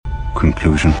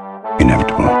Conclusion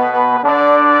inevitable.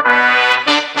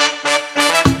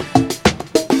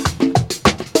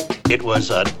 It was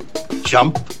a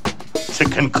jump to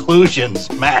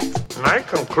conclusions, Matt. My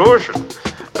conclusion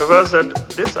was that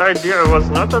this idea was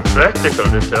not a practical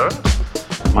deterrent.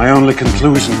 My only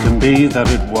conclusion can be that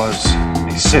it was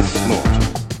a Sith Lord.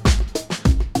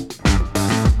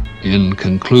 In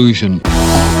conclusion.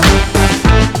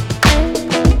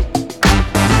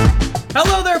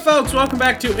 Hello there, folks. Welcome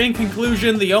back to In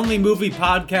Conclusion, the only movie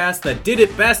podcast that did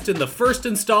it best in the first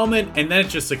installment, and then it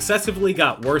just successively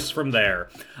got worse from there.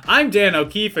 I'm Dan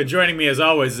O'Keefe, and joining me as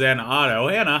always is Anna Otto.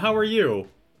 Anna, how are you?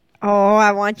 Oh,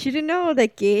 I want you to know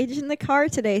that Gage in the car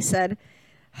today said,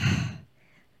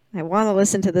 I want to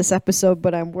listen to this episode,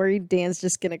 but I'm worried Dan's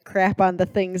just going to crap on the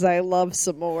things I love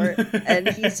some more. And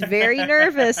he's very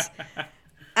nervous.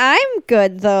 I'm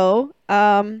good, though.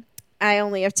 I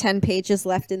only have 10 pages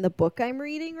left in the book I'm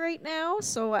reading right now,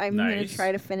 so I'm going to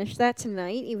try to finish that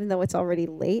tonight, even though it's already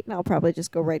late, and I'll probably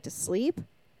just go right to sleep.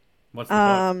 What's the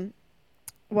book?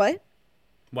 What?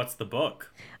 What's the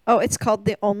book? Oh, it's called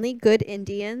The Only Good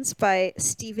Indians by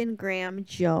Stephen Graham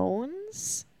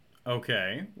Jones.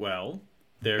 Okay, well,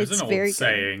 there's It's an very old good.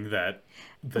 saying that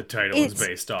the title is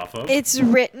based off of. It's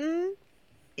written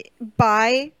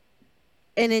by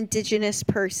an indigenous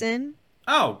person.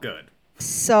 Oh, good.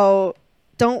 So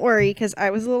don't worry, because I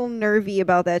was a little nervy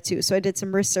about that too. So I did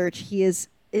some research. He is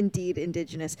indeed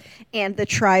indigenous. And the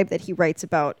tribe that he writes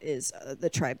about is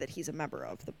the tribe that he's a member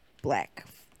of, the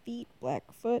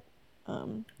Blackfoot.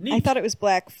 I thought it was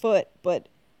Blackfoot, but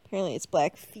apparently it's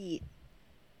Blackfeet.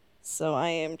 So I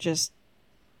am just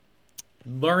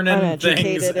Learning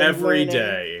uneducated things and every learning.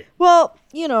 day. Well,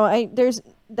 you know,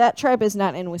 that tribe is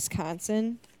not in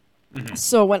Wisconsin. Mm-hmm.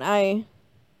 So when I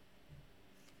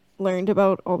learned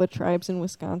about all the tribes in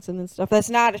Wisconsin and stuff, that's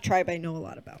not a tribe I know a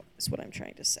lot about, is what I'm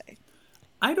trying to say.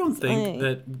 I don't think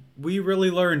that we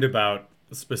really learned about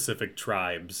specific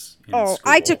tribes in Oh,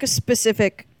 school. I took a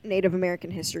specific Native American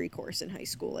history course in high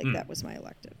school. Like, that was my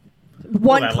elective. Well,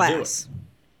 One that'll do class.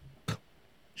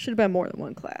 Should have been more than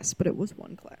one class, but it was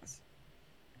one class.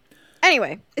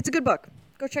 Anyway, it's a good book.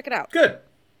 Go check it out. Good.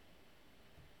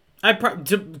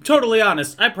 To totally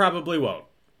honest, I probably won't.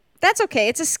 That's okay.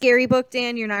 It's a scary book,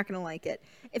 Dan. You're not going to like it.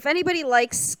 If anybody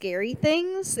likes scary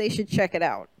things, they should check it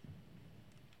out.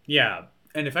 Yeah,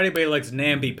 and if anybody likes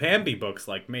namby-pamby books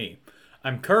like me,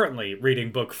 I'm currently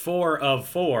reading book 4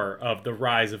 of The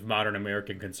Rise of Modern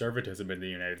American Conservatism in the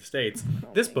United States.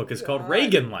 This book is called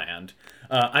Reaganland.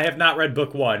 I have not read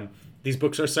book 1. These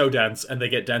books are so dense, and they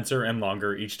get denser and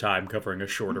longer each time, covering a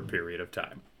shorter period of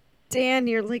time. Dan,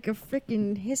 you're like a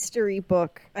freaking history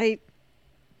book.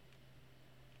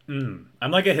 I'm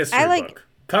like a history book,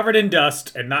 covered in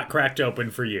dust and not cracked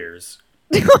open for years.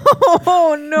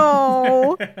 Oh,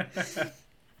 no.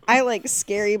 I like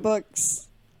scary books.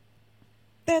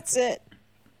 That's it.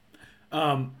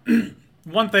 One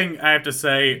thing I have to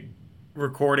say,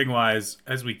 recording-wise,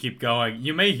 as we keep going,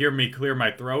 you may hear me clear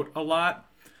my throat a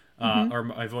lot, or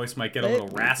my voice might get a little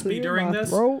raspy during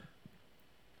this.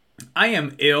 I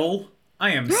am ill. I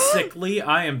am sickly.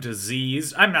 I am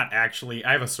diseased. I'm not actually.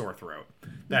 I have a sore throat.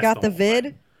 That's You got the whole vid?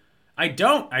 thing. I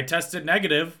don't. I tested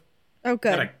negative. Oh,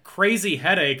 good. Got a crazy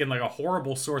headache and like a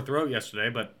horrible sore throat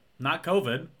yesterday, but not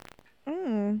COVID.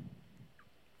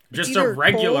 Just a either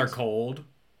regular cold.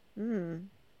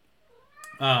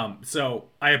 So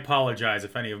I apologize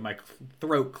if any of my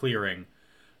throat clearing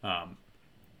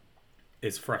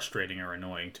is frustrating or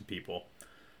annoying to people.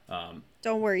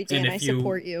 Don't worry, Dan. I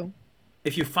support you.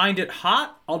 If you find it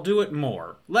hot, I'll do it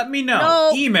more. Let me know.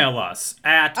 No. Email us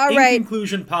at All right.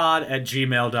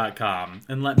 inconclusionpod@gmail.com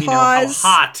and let me know Pause. how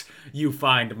hot you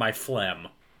find my phlegm.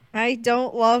 I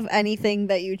don't love anything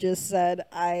that you just said.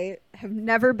 I have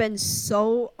never been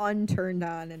so unturned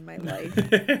on in my life.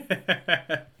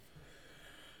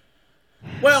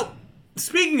 Well,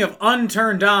 speaking of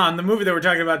unturned on, the movie that we're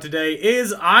talking about today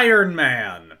is Iron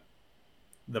Man,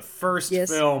 the first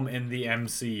film in the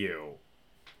MCU.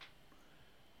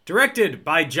 Directed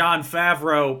by Jon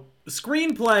Favreau,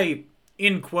 screenplay,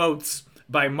 in quotes,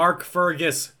 by Mark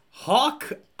Fergus,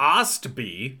 Hawk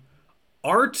Ostby,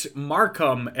 Art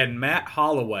Markham, and Matt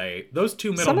Holloway. Those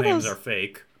two middle names are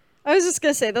fake. I was just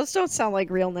going to say, those don't sound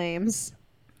like real names.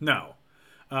 No.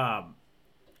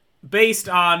 Based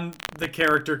on the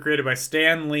character created by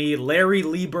Stan Lee, Larry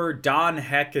Lieber, Don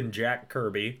Heck, and Jack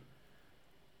Kirby.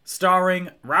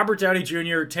 Starring Robert Downey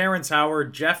Jr., Terrence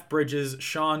Howard, Jeff Bridges,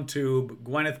 Sean Toobe,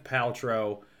 Gwyneth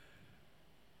Paltrow,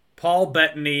 Paul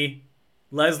Bettany,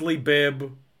 Leslie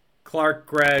Bibb, Clark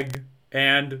Gregg,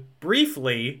 and,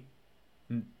 briefly,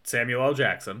 Samuel L.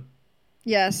 Jackson.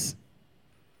 Yes.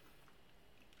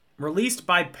 Released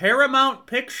by Paramount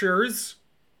Pictures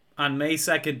on May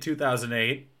 2nd,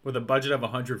 2008, with a budget of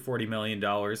 $140 million,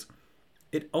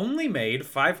 it only made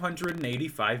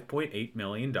 $585.8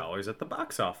 million at the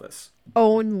box office.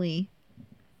 Only.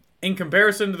 In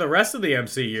comparison to the rest of the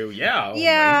MCU, yeah. Only.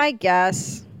 Yeah, I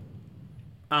guess.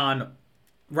 On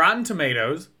Rotten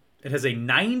Tomatoes, it has a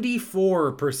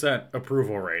 94%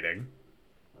 approval rating.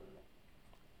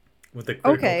 With the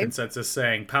critical consensus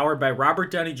saying, powered by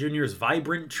Robert Downey Jr.'s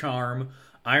vibrant charm,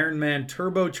 Iron Man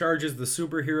turbocharges the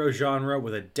superhero genre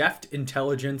with a deft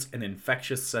intelligence and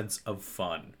infectious sense of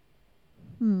fun.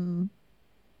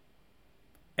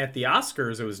 At the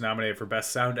Oscars, it was nominated for Best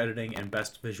Sound Editing and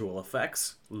Best Visual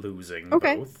Effects, losing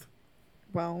both.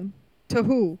 Well, to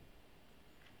who?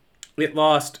 It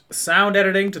lost Sound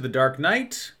Editing to The Dark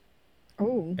Knight.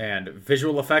 Oh. And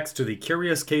Visual Effects to The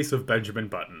Curious Case of Benjamin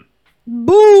Button.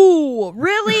 Boo!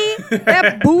 Really?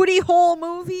 That booty hole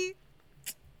movie?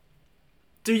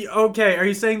 Are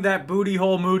you saying that booty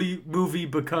hole movie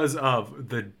because of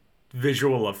the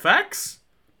visual effects?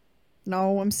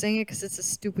 No, I'm saying it because it's a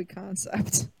stupid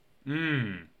concept.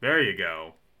 There you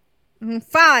go.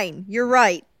 Fine, you're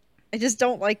right. I just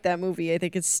don't like that movie. I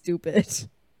think it's stupid.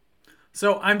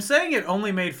 So I'm saying it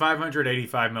only made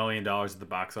 $585 million at the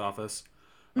box office,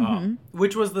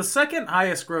 which was the second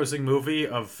highest grossing movie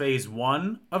of Phase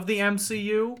 1 of the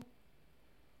MCU.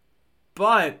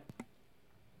 But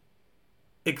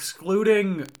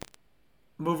excluding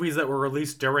movies that were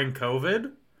released during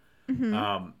COVID,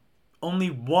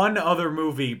 only one other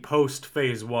movie post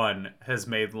Phase 1 has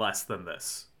made less than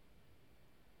this.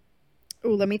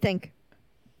 Ooh, let me think.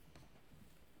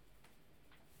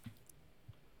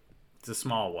 It's a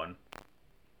small one.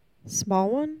 Small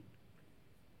one?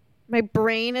 My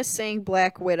brain is saying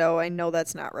Black Widow. I know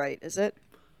that's not right, is it?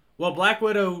 Well, Black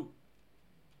Widow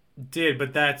did,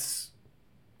 but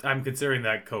I'm considering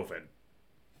that COVID.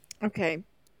 Okay.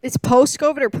 It's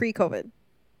post-COVID or pre-COVID?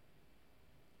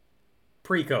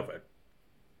 Pre-COVID.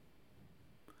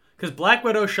 Because Black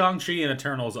Widow, Shang-Chi, and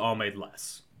Eternals all made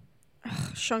less.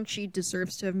 Shang-Chi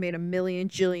deserves to have made $1 million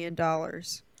jillion.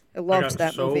 I loved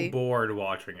that movie. I got so bored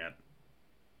watching it.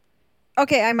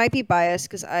 Okay, I might be biased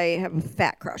because I have a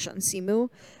fat crush on Simu,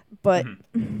 but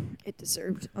it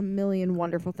deserved a million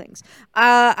wonderful things.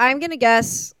 I'm gonna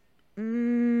guess.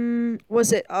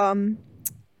 Was it? I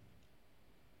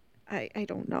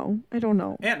don't know.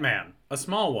 Ant-Man, a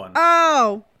small one.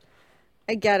 Oh,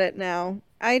 I get it now.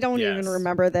 I don't even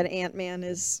remember that Ant-Man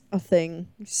is a thing.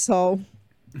 So.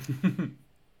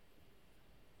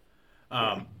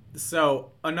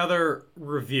 So another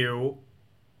review.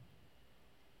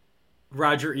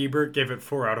 Roger Ebert gave it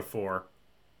 4 out of 4.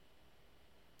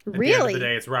 At the end of the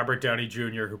day, it's Robert Downey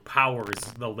Jr. who powers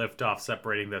the liftoff,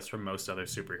 separating this from most other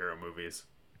superhero movies.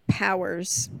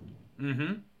 Powers.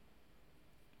 And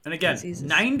again,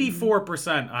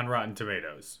 94% on Rotten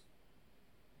Tomatoes.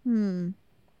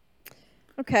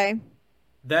 Okay.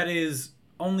 That is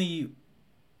only...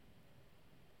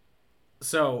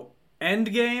 So,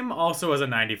 Endgame also has a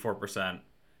 94%.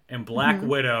 And Black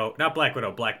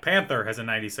Panther has a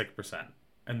 96%.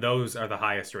 And those are the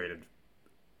highest rated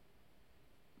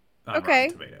on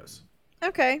Rotten Tomatoes.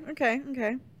 Okay.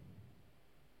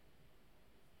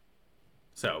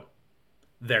 So,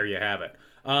 there you have it.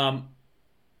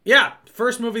 Yeah,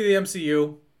 first movie of the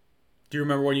MCU. Do you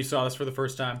remember when you saw this for the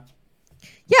first time?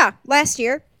 Yeah, last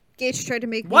year. Gage tried to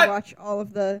make me watch all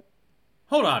of the...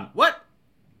 Hold on, what?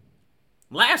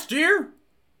 Last year?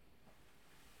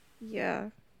 Yeah.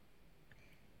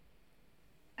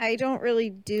 I don't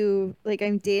really do... Like,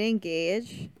 I'm dating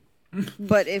Gage.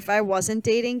 But if I wasn't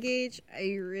dating Gage,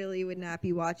 I really would not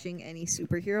be watching any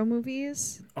superhero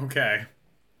movies. Okay.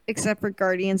 Except for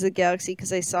Guardians of the Galaxy,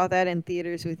 because I saw that in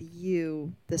theaters with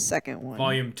you, the second one.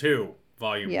 Volume 2.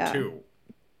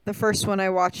 The first one I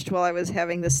watched while I was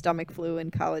having the stomach flu in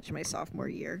college my sophomore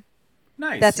year.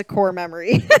 Nice. That's a core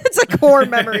memory. It's a core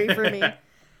memory for me.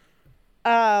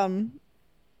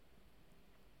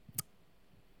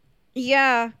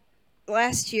 Yeah,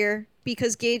 last year,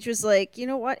 because Gage was like, you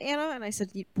know what, Anna? And I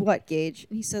said, what, Gage?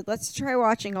 And he said, let's try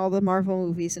watching all the Marvel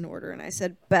movies in order. And I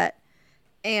said, bet.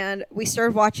 And we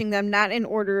started watching them not in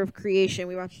order of creation.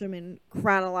 We watched them in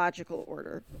chronological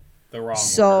order. The wrong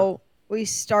order.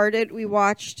 We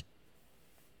watched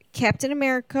Captain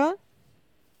America.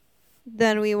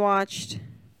 Then we watched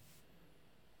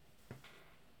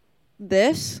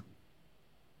this.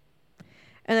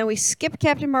 And then we skipped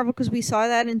Captain Marvel because we saw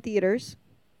that in theaters.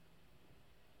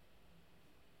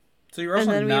 So you're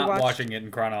also not watching it in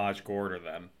chronological order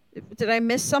then. Did I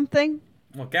miss something?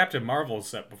 Well, Captain Marvel's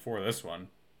set before this one.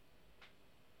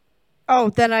 Oh,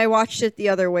 then I watched it the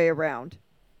other way around.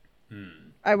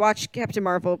 I watched Captain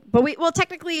Marvel, but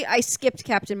technically I skipped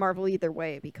Captain Marvel either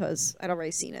way because I'd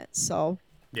already seen it. So,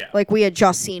 Yeah. like, we had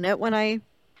just seen it when I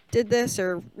did this,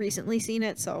 or recently seen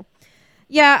it. So,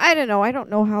 yeah, I don't know. I don't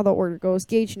know how the order goes.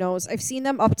 Gage knows. I've seen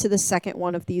them up to the second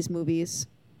one of these movies.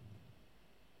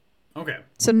 Okay.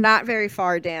 So not very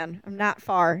far, Dan. I'm not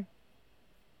far.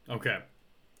 Okay.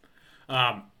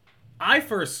 I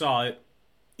first saw it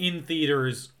in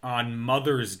theaters on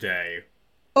Mother's Day in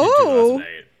Oh,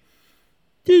 2008.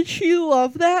 did she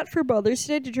love that for Mother's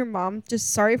Day? Did your mom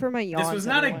sorry for my yawns? This was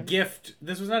not everyone. a gift.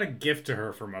 This was not a gift to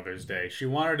her for Mother's Day. She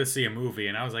wanted to see a movie,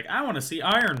 and I was like, I want to see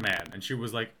Iron Man. And she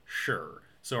was like, sure.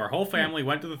 So our whole family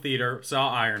went to the theater, saw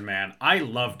Iron Man. I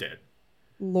loved it.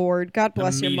 Lord, God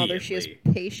bless your mother. She has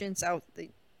Immediately. patience out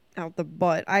the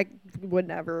butt. I would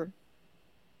never.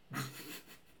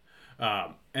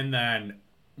 And then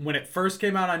when it first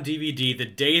came out on DVD, the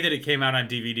day that it came out on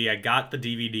DVD, I got the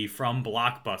DVD from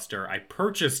Blockbuster. I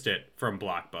purchased it from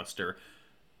Blockbuster.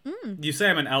 You say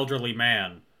I'm an elderly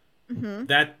man. Mm-hmm.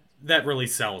 That really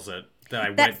sells it. That I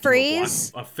went phrase-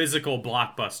 to a physical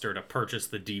Blockbuster to purchase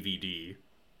the DVD.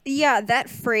 Yeah, that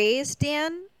phrase,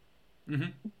 Dan,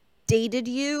 dated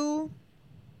you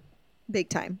big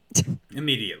time.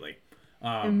 Immediately.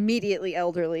 Immediately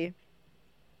elderly.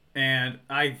 And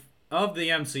of the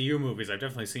MCU movies, I've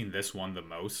definitely seen this one the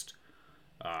most.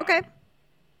 Okay.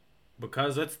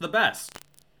 Because it's the best.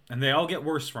 And they all get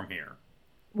worse from here.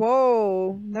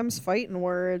 Whoa, them's fighting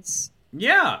words.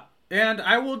 Yeah, and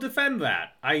I will defend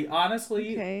that. I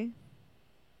honestly... Okay.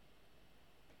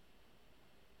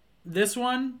 This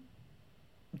one,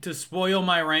 to spoil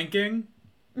my ranking,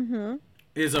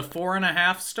 is a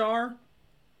 4.5 star.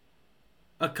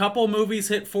 A couple movies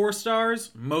hit 4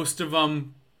 stars. Most of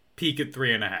them peak at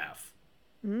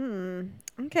 3.5.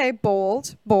 Okay,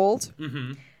 bold.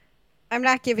 Mm-hmm. I'm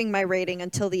not giving my rating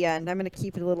until the end. I'm going to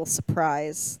keep it a little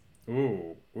surprise.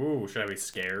 Ooh, should I be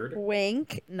scared?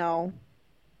 Wink. No.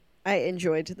 I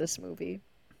enjoyed this movie.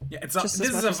 Yeah, Just this as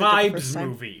is much a as I did the first vibes time.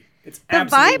 movie. It's The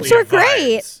absolutely vibes were a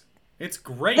great. vibes. It's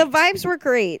great. The vibes were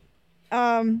great.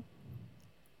 I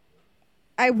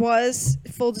was,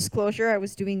 full disclosure, I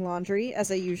was doing laundry, as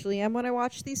I usually am when I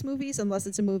watch these movies, unless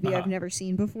it's a movie I've never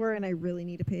seen before and I really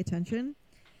need to pay attention.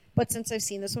 But since I've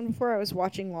seen this one before, I was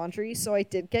watching laundry, so I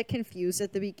did get confused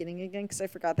at the beginning again because I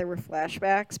forgot there were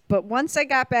flashbacks. But once I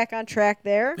got back on track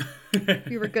there,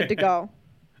 we were good to go.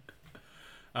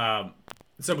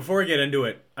 So before we get into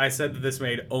it, I said that this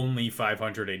made only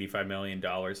 $585 million.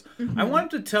 I wanted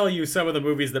to tell you some of the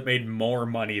movies that made more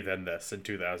money than this in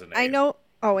 2008. I know...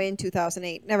 Oh, in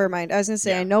 2008. Never mind. I was going to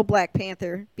say, I know Black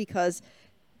Panther because,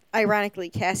 ironically,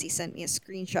 Cassie sent me a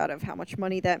screenshot of how much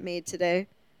money that made today.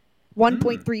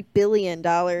 $1.3 billion.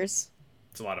 It's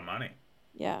a lot of money.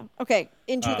 Yeah. Okay,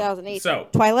 in 2008. so-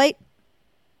 Twilight?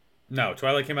 No,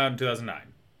 Twilight came out in 2009.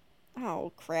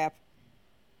 Oh, crap.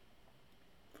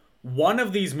 One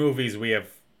of these movies we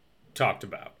have talked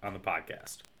about on the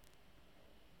podcast.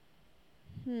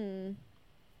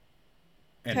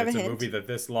 And Have it's a a hint. movie that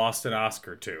this lost an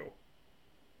Oscar to.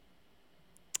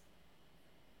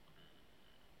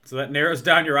 So that narrows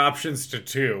down your options to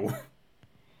 2.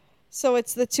 So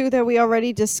it's the two that we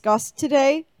already discussed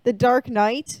today? The Dark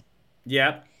Knight?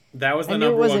 Yep. That was the I knew it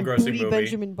number one wasn't grossing Booty movie.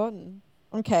 Benjamin Button.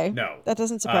 Okay. No. That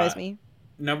doesn't surprise me.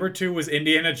 Number 2 was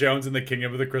Indiana Jones and the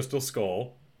Kingdom of the Crystal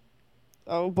Skull.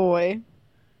 Oh, boy.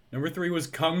 Number 3 was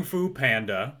Kung Fu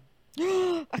Panda.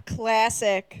 A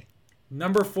classic.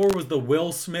 Number 4 was the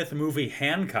Will Smith movie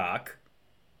Hancock.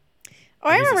 Oh,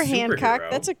 I He's a remember Hancock.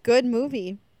 superhero. That's a good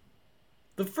movie.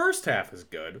 The first half is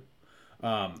good.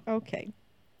 Okay.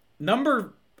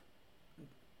 Number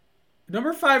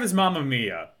 5 is Mamma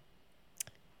Mia.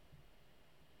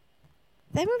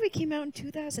 That movie came out in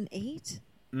 2008?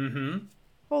 Mm-hmm.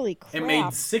 Holy crap. It made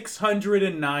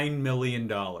 $609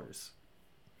 million.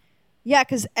 Yeah,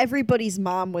 because everybody's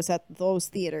mom was at those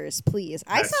theaters, please.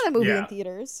 I saw the movie in yeah.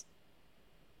 theaters.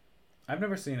 I've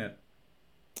never seen it.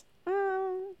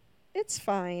 It's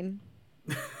fine.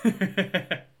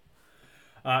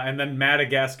 And then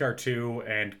Madagascar 2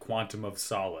 and Quantum of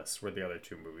Solace were the other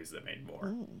 2 movies that made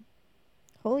more.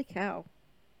 Holy cow.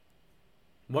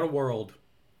 What a world.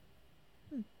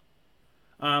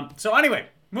 So anyway,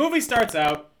 movie starts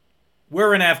out.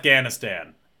 We're in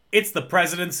Afghanistan. It's the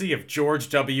presidency of George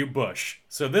W. Bush.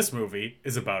 So this movie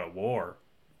is about a war.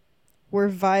 We're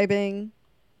vibing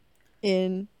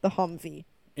in the Humvee.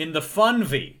 In the Fun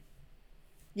V,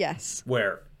 Yes.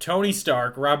 where Tony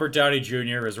Stark, Robert Downey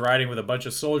Jr., is riding with a bunch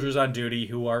of soldiers on duty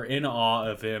who are in awe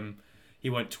of him. He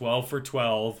went 12 for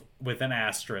 12 with an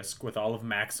asterisk with all of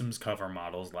Maxim's cover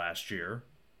models last year.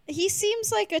 He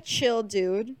seems like a chill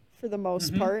dude for the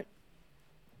most part.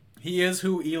 He is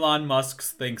who Elon Musk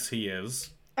thinks he is.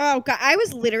 Oh, God. I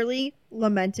was literally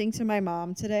lamenting to my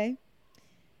mom today.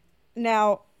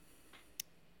 Now,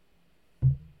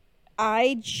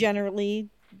 I generally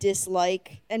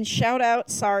dislike, and shout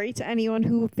out, sorry to anyone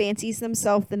who fancies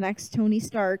themselves the next Tony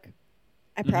Stark.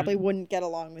 I probably wouldn't get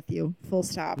along with you. Full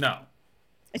stop. No.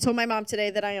 I told my mom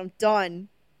today that I am done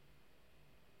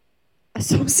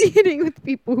associating with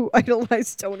people who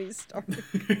idolize Tony Stark.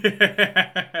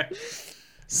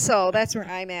 So that's where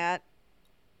I'm at.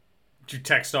 Did you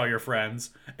text all your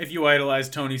friends? If you idolize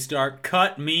Tony Stark,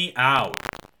 cut me out.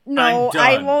 No, I'm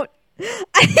I done. won't.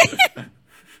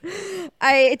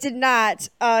 I did not.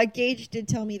 Gage did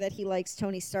tell me that he likes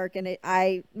Tony Stark, and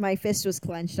my fist was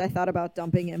clenched. I thought about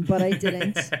dumping him, but I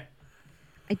didn't.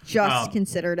 I just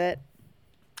considered it.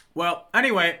 Well,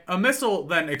 anyway, a missile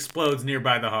then explodes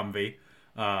nearby the Humvee.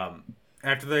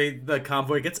 After the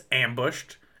convoy gets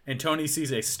ambushed, and Tony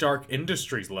sees a Stark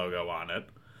Industries logo on it.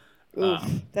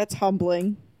 Oof, that's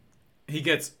humbling. He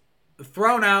gets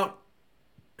thrown out.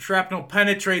 Shrapnel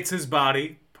penetrates his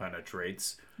body. And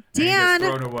he gets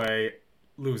thrown away,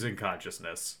 losing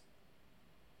consciousness.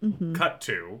 Cut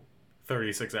to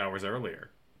 36 hours earlier.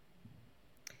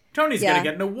 Tony's gonna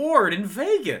get an award in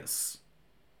Vegas.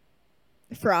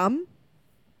 From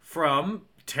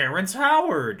Terrence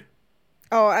Howard.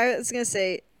 Oh, I was gonna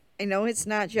say, I know it's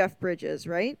not Jeff Bridges,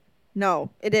 right?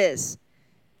 No, it is.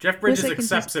 Jeff Bridges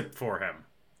accepts it for him.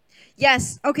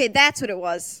 Yes. Okay, that's what it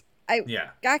was. I Yeah.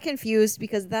 got confused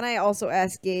because then I also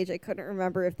asked Gage. I couldn't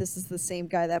remember if this is the same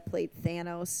guy that played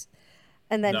Thanos.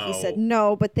 And then he said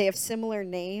no, but they have similar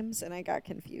names, and I got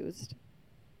confused.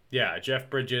 Yeah, Jeff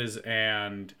Bridges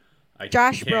and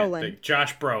Josh Brolin.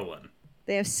 Josh Brolin.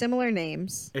 They have similar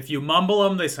names. If you mumble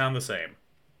them, they sound the same.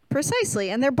 Precisely,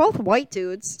 and they're both white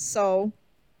dudes, so...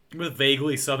 With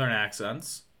vaguely southern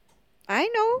accents. I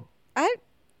know.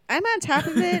 I'm on top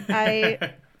of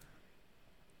it.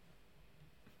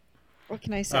 What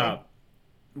can I say?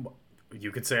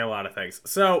 You could say a lot of things.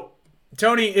 So,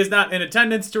 Tony is not in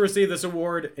attendance to receive this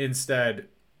award. Instead,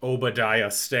 Obadiah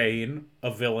Stane,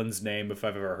 a villain's name if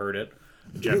I've ever heard it.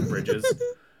 Jeff Bridges.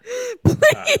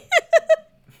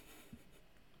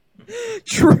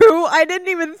 True. I didn't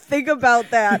even think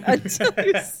about that until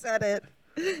you said it.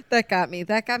 That got me.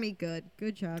 That got me good.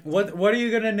 Good job. What are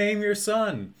you going to name your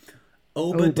son?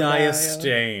 Obadiah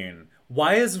Stane.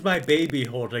 Why is my baby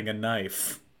holding a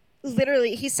knife?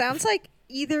 Literally, he sounds like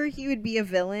either he would be a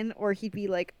villain or he'd be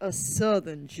like a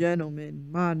southern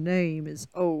gentleman. My name is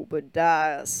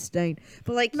Obadiah Stane.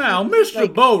 But like now,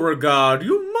 Mr. Beauregard,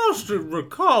 you must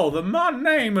recall that my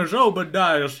name is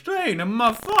Obadiah Stane, and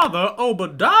my father,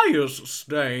 Obadiah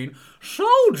Stane,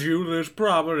 sold you this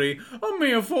property a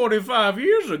mere 45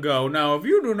 years ago. Now, if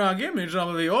you do not give me some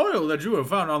of the oil that you have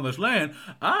found on this land,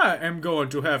 I am going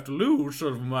to have to lose some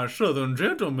of my southern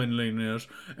gentlemanliness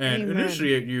and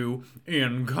initiate you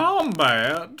in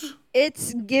combat.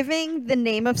 It's giving the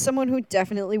name of someone who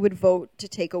definitely would vote to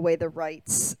take away the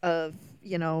rights of,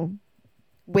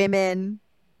 women,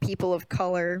 people of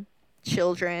color,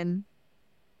 children.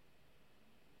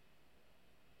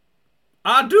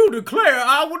 I do declare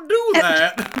I would do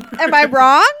that. Am I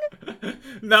wrong?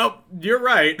 No, you're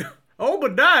right.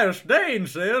 Obadiah Stane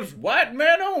says white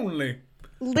men only.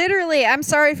 Literally, I'm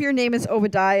sorry if your name is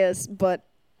Obadiah, but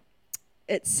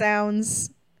it sounds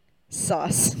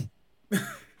sus.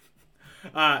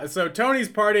 So Tony's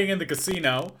partying in the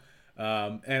casino,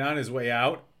 and on his way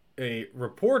out, a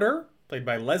reporter, played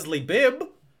by Leslie Bibb,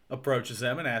 approaches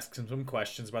him and asks him some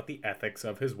questions about the ethics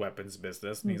of his weapons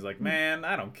business. And he's like, man,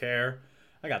 I don't care.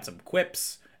 I got some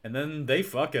quips. And then they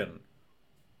fucking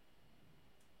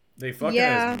at his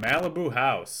Malibu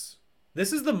house.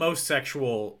 This is the most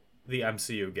sexual the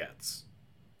MCU gets.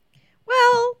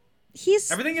 Well,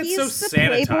 he's everything gets he's so the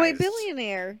sanitized. Playboy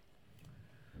billionaire.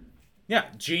 Yeah,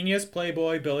 genius,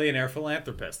 playboy, billionaire,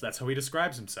 philanthropist. That's how he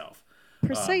describes himself.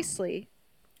 Precisely.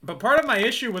 But part of my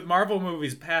issue with Marvel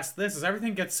movies past this is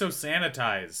everything gets so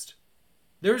sanitized.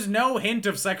 There's no hint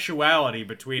of sexuality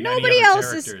between any other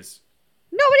characters.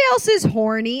 Nobody else is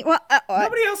horny. Well,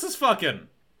 nobody else is fucking.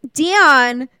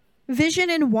 Dion, Vision,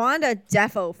 and Wanda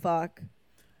defo fuck.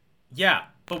 Yeah,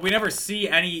 but we never see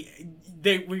any.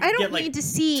 I don't need to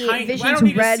see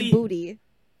Vision's red booty.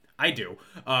 I do.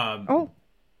 Oh.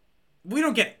 We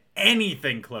don't get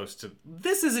anything close to.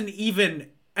 This isn't even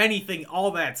anything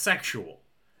all that sexual.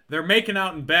 They're making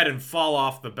out in bed and fall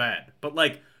off the bed.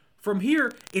 But from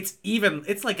here, it's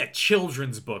like a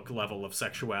children's book level of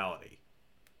sexuality.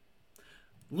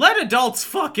 Let adults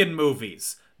fuck in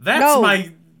movies. That's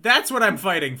what I'm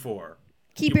fighting for.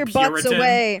 Keep your butts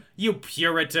away. You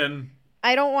Puritan.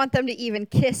 I don't want them to even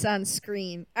kiss on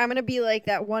screen. I'm going to be like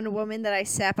that one woman that I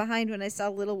sat behind when I saw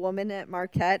Little Woman at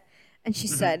Marquette, and she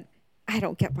said, I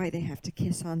don't get why they have to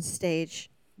kiss on stage.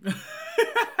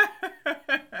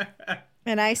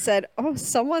 And I said, oh,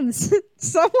 someone's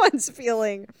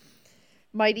feeling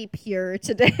mighty pure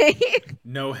today.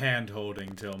 No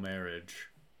hand-holding till marriage.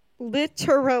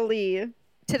 Literally.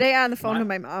 Today on the phone with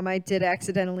my mom, I did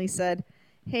accidentally said,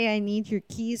 hey, I need your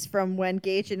keys from when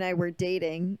Gage and I were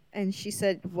dating. And she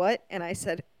said, what? And I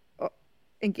said, oh.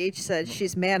 And Gage said,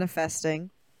 she's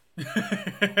manifesting.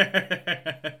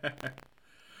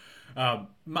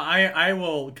 I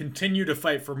will continue to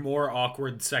fight for more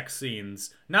awkward sex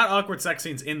scenes. Not awkward sex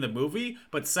scenes in the movie,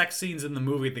 but sex scenes in the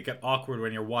movie that get awkward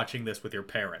when you're watching this with your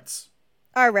parents.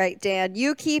 All right, Dad.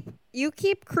 You keep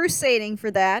crusading for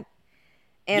that.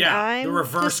 And yeah, I'm the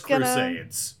reverse just gonna...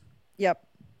 crusades. Yep.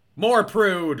 More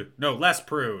prude. No, less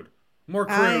prude. More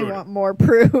crude. I want more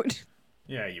prude.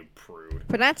 Yeah, you prude.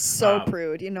 But not so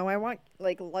prude. You know, I want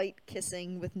like light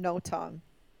kissing with no tongue.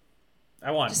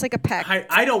 I want just like a peck.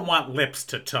 I don't want lips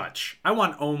to touch. I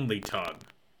want only tongue.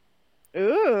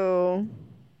 Ooh.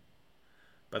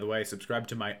 By the way, subscribe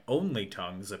to my Only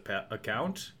Tongues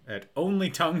account at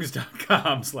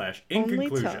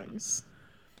onlytongues.com/inconclusion.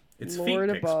 It's Lord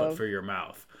feet pics, above. but for your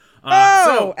mouth.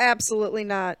 Absolutely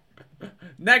not.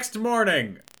 Next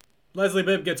morning, Leslie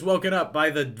Bibb gets woken up by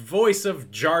the voice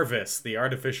of Jarvis, the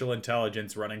artificial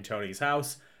intelligence running Tony's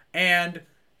house, and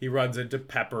he runs into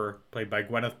Pepper, played by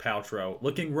Gwyneth Paltrow,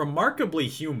 looking remarkably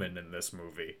human in this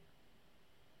movie.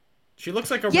 She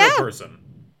looks like a real person.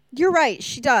 You're right.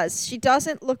 She does. She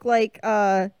doesn't look like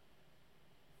a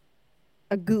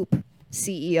goop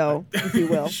CEO, if you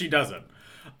will. She doesn't.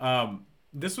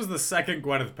 This was the second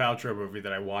Gwyneth Paltrow movie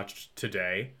that I watched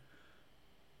today.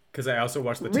 Because I also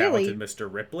watched The Talented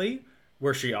Mr. Ripley,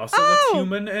 where she also looks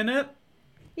human in it.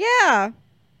 Yeah.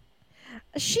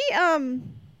 She,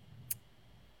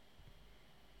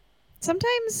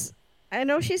 sometimes, I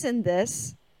know she's in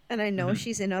this, and I know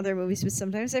she's in other movies, but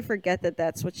sometimes I forget that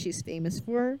that's what she's famous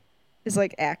for, is,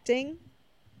 like, acting.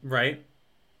 Right.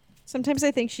 Sometimes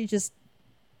I think she just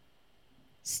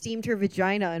steamed her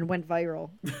vagina and went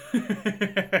viral.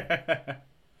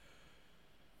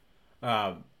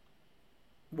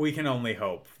 We can only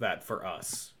hope that for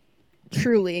us.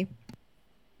 Truly.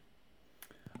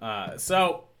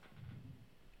 So,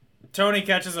 Tony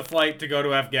catches a flight to go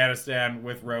to Afghanistan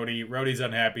with Rhodey. Rhodey's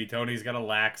unhappy. Tony's got a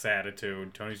lax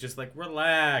attitude. Tony's just like,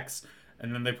 relax.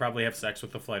 And then they probably have sex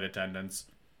with the flight attendants.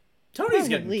 Tony's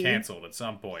getting canceled at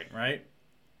some point, right?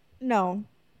 No.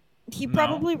 He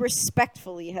probably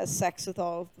respectfully has sex with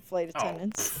all of the flight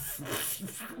attendants.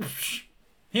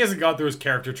 He hasn't gone through his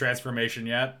character transformation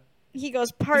yet. He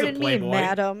goes, pardon me,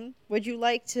 madam. Would you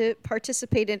like to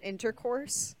participate in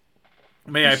intercourse?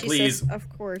 May I please says, of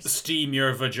course. Steam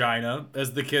your vagina,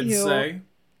 as the kids say?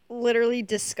 Literally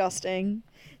disgusting.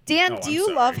 Dan, do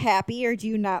you love Happy or do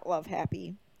you not love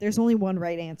Happy? There's only one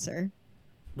right answer.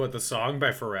 What, the song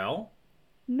by Pharrell?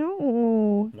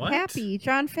 No. What? Happy,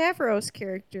 Jon Favreau's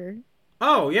character.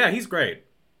 Oh, yeah, he's great.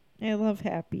 I love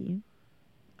Happy.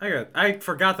 I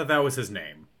forgot that was his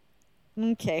name.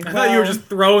 Okay, I thought you were just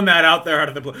throwing that out there out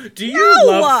of the blue. Do you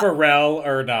love Pharrell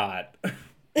or not?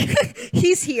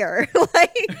 He's here.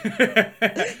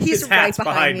 He's right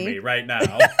behind me right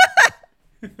now.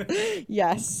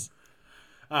 Yes.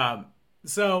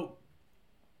 So,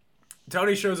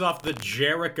 Tony shows off the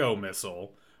Jericho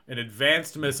missile, an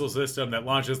advanced missile system that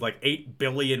launches like 8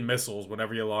 billion missiles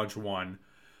whenever you launch one.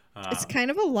 It's kind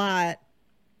of a lot,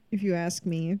 if you ask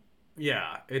me.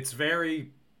 Yeah, it's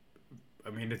very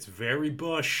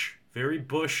Bush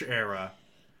era.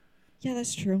 Yeah,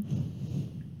 that's true.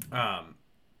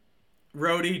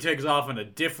 Rhodey takes off in a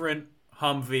different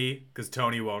Humvee because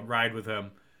Tony won't ride with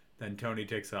him. Then Tony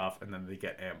takes off, and then they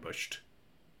get ambushed.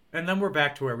 And then we're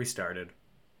back to where we started.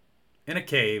 In a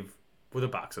cave with a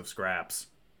box of scraps.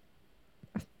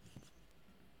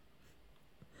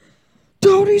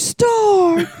 Tony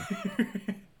Stark!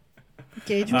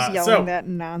 Gage was yelling that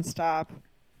nonstop.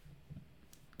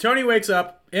 Tony wakes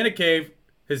up in a cave.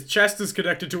 His chest is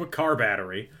connected to a car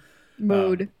battery.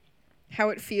 Mood. How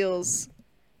it feels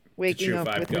waking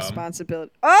up with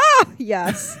responsibility. Oh,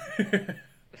 yes.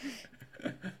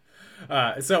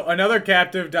 So another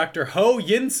captive, Dr. Ho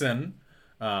Yinsen,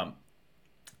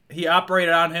 he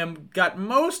operated on him, got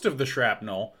most of the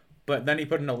shrapnel, but then he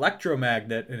put an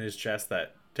electromagnet in his chest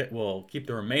that will keep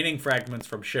the remaining fragments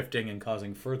from shifting and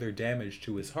causing further damage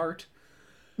to his heart.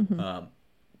 Mm-hmm.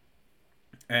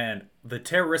 And the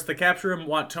terrorists that capture him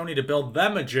want Tony to build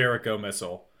them a Jericho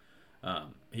missile.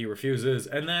 He refuses,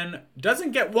 and then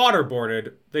doesn't get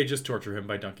waterboarded. They just torture him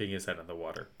by dunking his head in the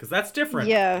water. Because that's different.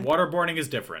 Yeah. Waterboarding is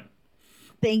different.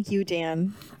 Thank you,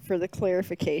 Dan, for the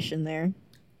clarification there.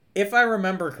 If I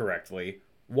remember correctly,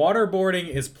 waterboarding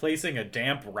is placing a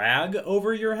damp rag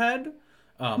over your head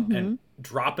and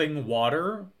dropping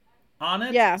water on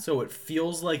it. Yeah. So it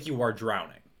feels like you are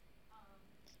drowning.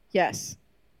 Yes.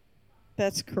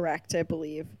 That's correct, I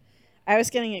believe. I was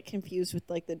getting it confused with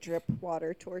like the drip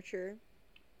water torture.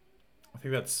 I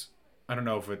think that's... I don't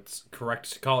know if it's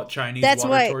correct to call it Chinese That's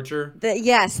water why, torture.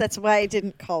 Yes, that's why I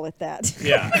didn't call it that.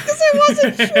 Yeah. Because I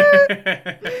wasn't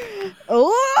sure.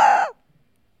 Oh!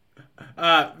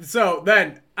 So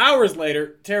then, hours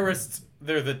later, terrorists,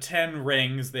 they're the 10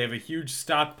 Rings. They have a huge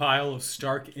stockpile of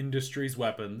Stark Industries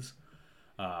weapons.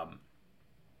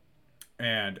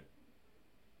 And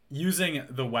using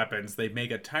the weapons, they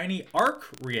make a tiny arc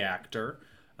reactor,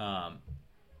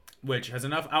 which has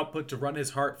enough output to run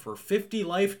his heart for 50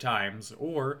 lifetimes,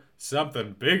 or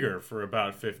something bigger for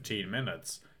about 15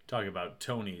 minutes. Talking about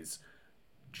Tony's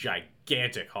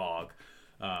gigantic hog.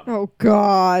 Oh,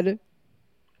 God.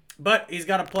 But he's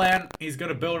got a plan. He's going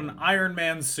to build an Iron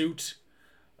Man suit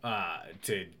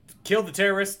to kill the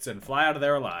terrorists and fly out of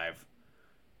there alive.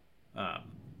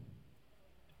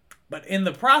 But in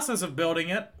the process of building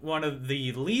it, one of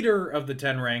the leader of the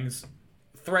Ten Rings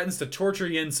threatens to torture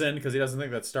Yinsen because he doesn't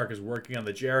think that Stark is working on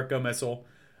the Jericho missile.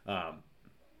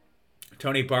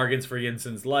 Tony bargains for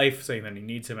Yinsen's life, saying that he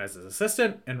needs him as his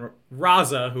assistant, and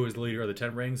Raza, who is the leader of the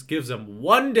Ten Rings, gives him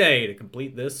 1 day to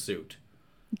complete this suit.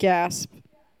 Gasp.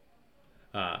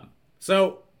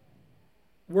 So,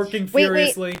 working Wait.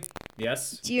 furiously...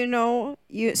 Yes? Do you know...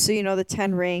 you know the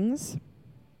 10 Rings?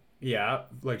 Yeah,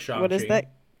 like Shang-Chi. What is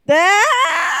that?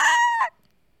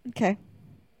 Okay.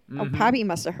 Oh, Poppy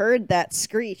must have heard that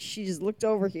screech. She just looked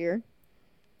over here.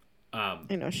 I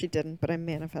know she didn't, but I'm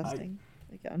manifesting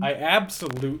again. I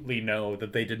absolutely know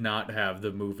that they did not have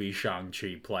the movie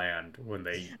Shang-Chi planned when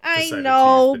they decided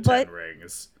know, to use the but 10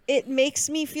 Rings. It makes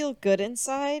me feel good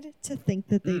inside to think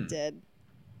that they did.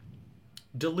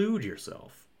 Delude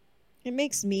yourself. It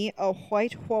makes me, a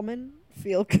white woman,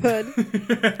 feel good.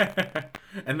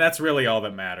 And that's really all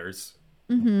that matters.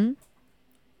 Mm-hmm.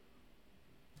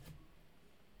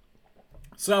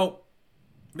 So,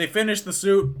 they finish the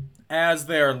suit. As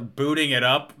they're booting it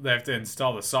up, they have to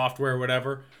install the software or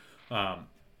whatever.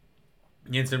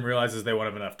 Yinsen realizes they won't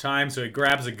have enough time, so he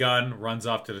grabs a gun, runs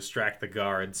off to distract the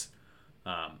guards.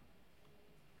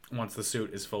 Once the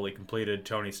suit is fully completed,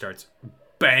 Tony starts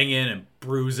banging and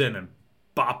bruising and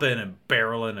bopping and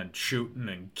barreling and shooting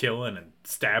and killing and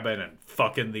stabbing and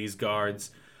fucking these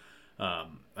guards.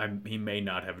 He may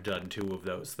not have done 2 of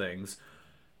those things.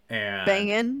 And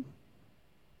Banging?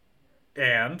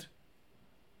 And?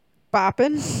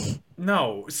 Bopping?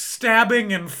 No,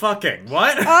 stabbing and fucking.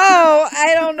 What? Oh,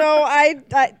 I don't know. I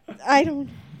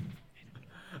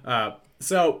don't...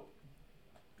 So,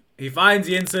 he finds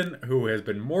Yinsen, who has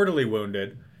been mortally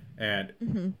wounded,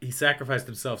 and he sacrificed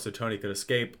himself so Tony could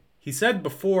escape. He said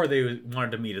before they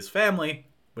wanted to meet his family,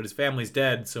 but his family's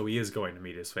dead, so he is going to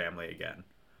meet his family again.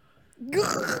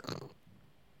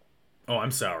 Oh,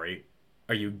 I'm sorry.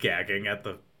 Are you gagging at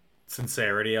the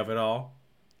sincerity of it all?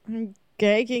 I'm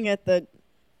gagging at the...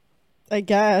 I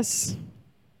guess.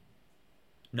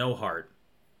 No heart.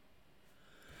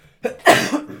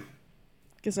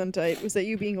 Gesundheit. Was that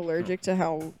you being allergic to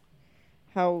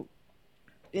how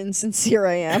insincere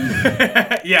I am?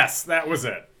 Yes, that was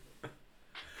it.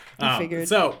 I figured.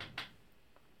 So,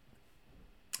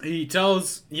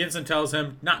 Yinsen tells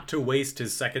him not to waste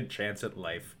his second chance at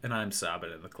life, and I'm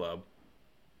sobbing in the club.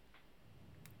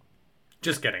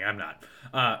 Just kidding, I'm not.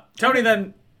 Tony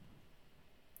then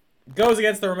goes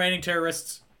against the remaining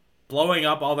terrorists, blowing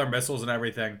up all their missiles and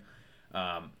everything.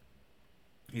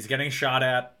 He's getting shot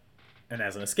at, and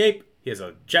as an escape, he has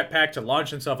a jetpack to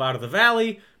launch himself out of the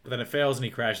valley, but then it fails and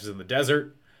he crashes in the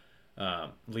desert.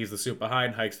 Leaves the suit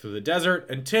behind, hikes through the desert,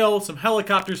 until some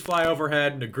helicopters fly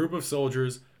overhead and a group of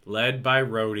soldiers, led by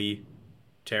Rhodey,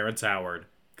 Terrence Howard,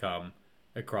 come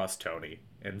across Tony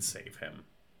and save him.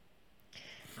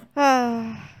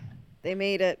 They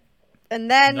made it. And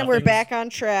then we're Nothing's- back on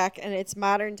track, and it's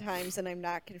modern times, and I'm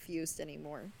not confused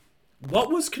anymore.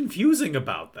 What was confusing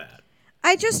about that?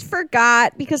 I just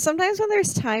forgot, because sometimes when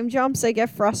there's time jumps, I get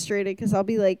frustrated, because I'll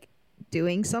be, like,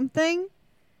 doing something,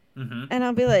 and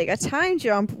I'll be like, a time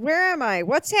jump? Where am I?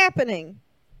 What's happening?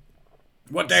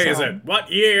 What day is it?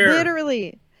 What year?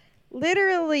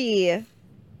 Literally.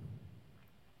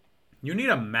 You need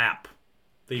a map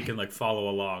that you can, like, follow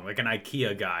along, like an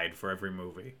IKEA guide for every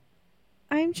movie.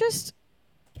 I'm just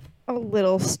a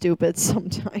little stupid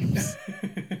sometimes.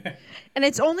 And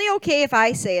it's only okay if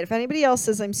I say it. If anybody else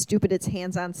says I'm stupid, it's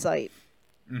hands on sight.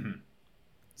 Mm-hmm.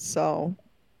 So,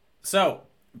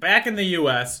 back in the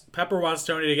U.S., Pepper wants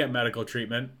Tony to get medical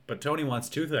treatment, but Tony wants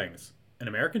two things: an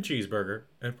American cheeseburger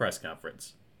and a press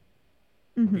conference.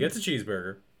 He gets a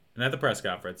cheeseburger, and at the press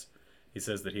conference, he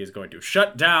says that he is going to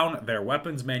shut down their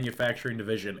weapons manufacturing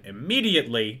division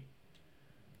immediately,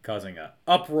 causing an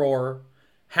uproar,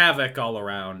 havoc all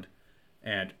around,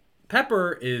 and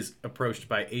Pepper is approached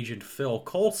by Agent Phil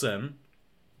Coulson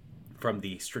from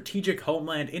the Strategic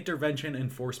Homeland Intervention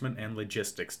Enforcement and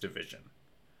Logistics Division.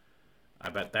 I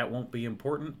bet that won't be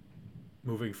important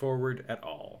moving forward at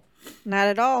all. not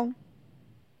at all.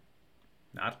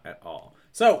 Not at all.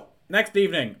 So, next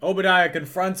evening, Obadiah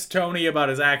confronts Tony about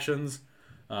his actions.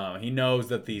 He knows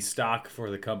that the stock for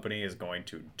the company is going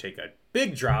to take a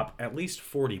big drop, at least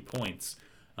 40 points.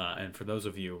 And for those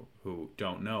of you who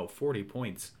don't know, 40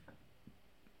 points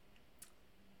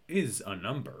is a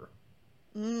number.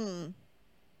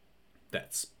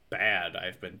 That's bad,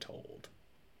 I've been told.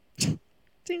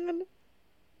 Ding.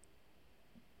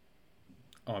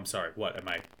 Oh, I'm sorry. What? Am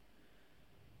I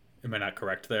not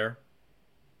correct there?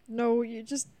 No, you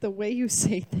just the way you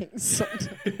say things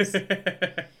sometimes.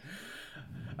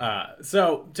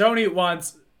 So Tony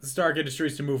wants Stark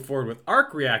Industries to move forward with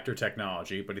arc reactor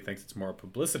technology, but he thinks it's more a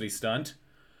publicity stunt.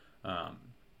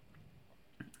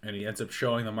 And he ends up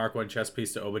showing the Mark I chess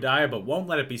piece to Obadiah, but won't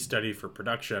let it be studied for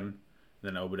production.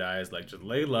 Then Obadiah is like, just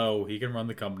lay low. He can run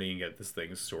the company and get this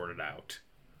thing sorted out.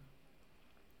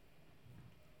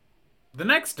 The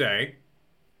next day,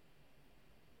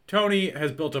 Tony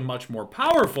has built a much more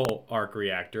powerful arc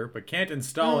reactor, but can't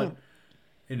install it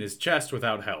in his chest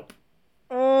without help.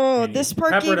 Oh, And this he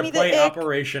part Pepper gave to me the play ick.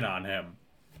 operation on him.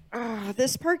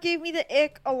 This part gave me the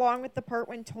ick, along with the part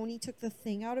when Tony took the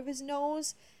thing out of his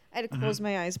nose. I had to close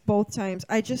my eyes both times.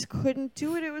 I just couldn't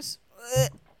do it. It was...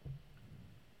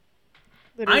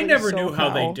 I never so knew how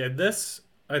they foul. did this.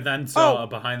 I then saw a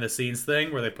behind-the-scenes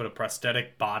thing where they put a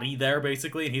prosthetic body there,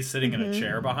 basically, and he's sitting in a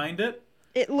chair behind it.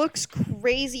 It looks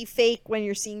crazy fake when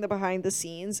you're seeing the behind the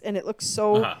scenes, and it looks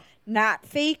so not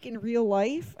fake in real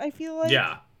life, I feel like.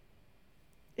 Yeah.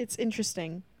 It's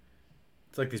interesting.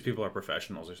 It's like these people are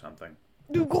professionals or something.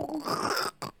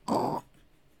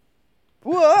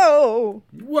 Whoa!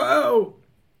 Whoa!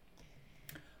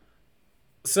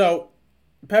 So,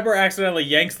 Pepper accidentally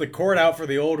yanks the cord out for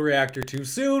the old reactor too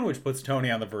soon, which puts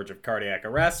Tony on the verge of cardiac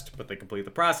arrest, but they complete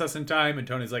the process in time, and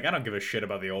Tony's like, I don't give a shit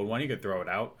about the old one. You can throw it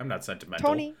out. I'm not sentimental.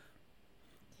 Tony.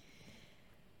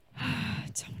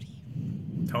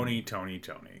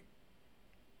 Tony.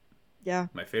 Yeah.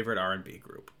 My favorite R&B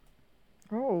group.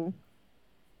 Oh.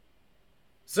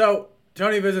 So,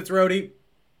 Tony visits Rhodey,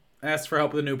 asks for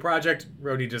help with a new project.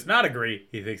 Rhodey does not agree.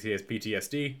 He thinks he has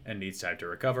PTSD and needs time to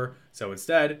recover. So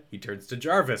instead, he turns to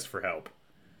Jarvis for help.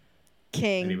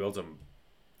 King. And he builds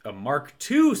a Mark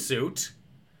II suit.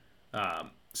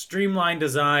 Streamlined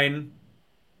design.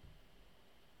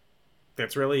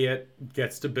 That's really it.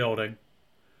 Gets to building.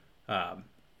 And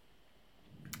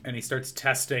he starts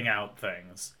testing out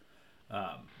things.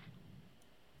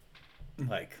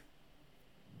 Like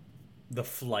the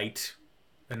flight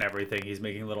and everything. He's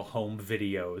making little home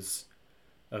videos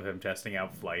of him testing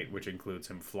out flight, which includes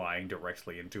him flying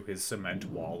directly into his cement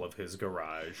wall of his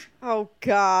garage. Oh,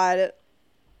 God.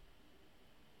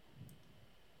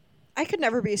 I could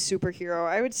never be a superhero.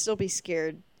 I would still be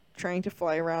scared trying to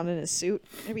fly around in a suit.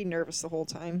 I'd be nervous the whole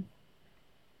time.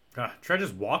 Try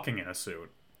just walking in a suit.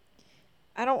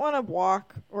 I don't want to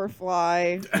walk or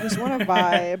fly. I just want to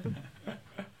vibe.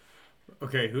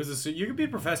 Okay, who's a suit? You could be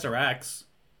Professor X.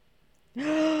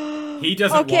 He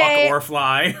doesn't walk or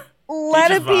fly. Let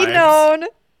it be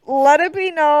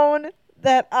known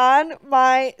that on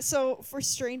my... So, for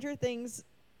Stranger Things,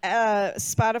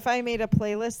 Spotify made a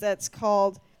playlist that's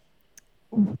called,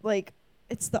 like,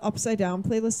 it's the Upside Down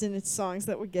playlist, and it's songs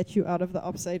that would get you out of the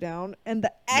Upside Down. And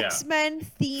the X-Men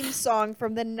theme song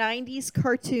from the 90s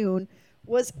cartoon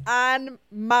was on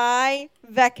my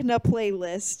Vecna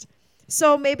playlist.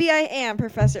 So maybe I am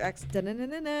Professor X.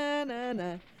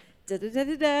 Da-na-na-na-na-na.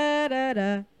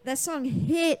 Da-da-da-da-da-da. That song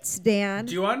hits, Dan.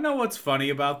 Do you want to know what's funny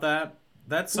about that?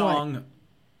 That song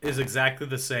is exactly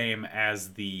the same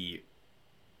as the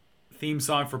theme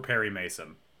song for Perry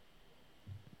Mason.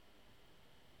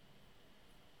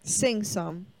 Sing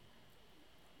some.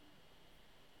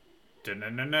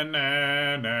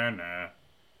 Da-na-na-na-na-na.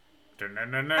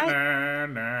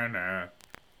 Da-na-na-na-na-na.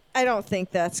 I don't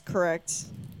think that's correct.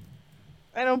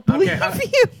 I don't believe you.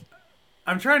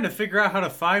 I'm trying to figure out how to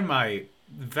find my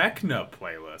Vecna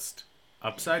playlist.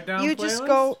 Upside Down You playlist? just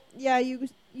go, you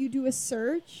do a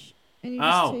search, and you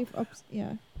just type up,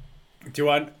 Do you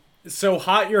want... So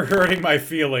Hot You're Hurting My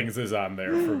Feelings is on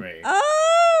there for me.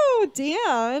 Oh,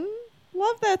 Dan.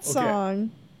 Love that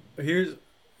song. Here's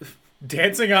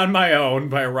Dancing on My Own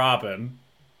by Robin.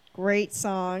 Great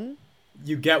song.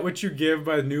 You Get What You Give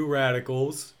by New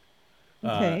Radicals.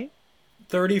 Okay.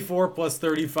 34 plus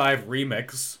 35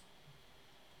 remix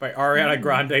by Ariana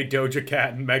Grande, Doja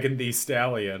Cat, and Megan Thee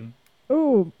Stallion.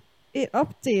 Oh, it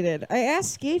updated. I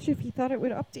asked Gage if he thought it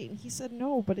would update, and he said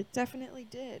no, but it definitely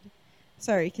did.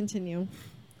 Sorry, continue.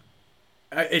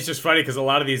 It's just funny because a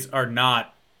lot of these are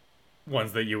not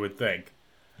ones that you would think.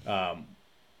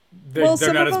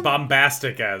 They're not as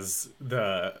bombastic as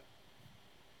the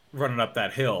Running Up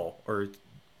That Hill or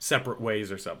Separate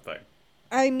Ways or something.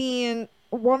 I mean,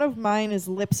 one of mine is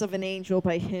Lips of an Angel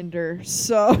by Hinder,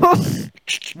 so...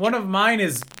 One of mine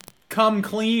is Come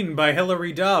Clean by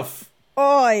Hilary Duff.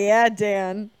 Oh, yeah,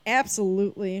 Dan.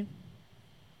 Absolutely.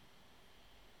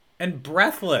 And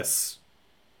Breathless.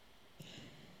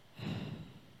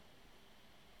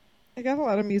 I got a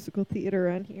lot of musical theater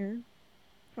on here.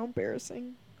 How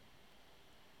embarrassing.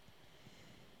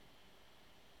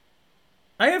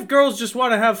 I Have Girls Just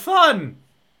Want to Have Fun.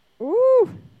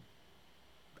 Ooh.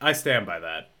 I stand by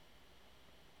that.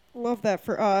 Love that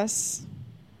for us.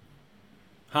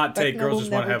 Hot Take, Beckner Girls will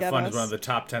Just Want to never Have get Fun us. is one of the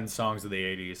top 10 songs of the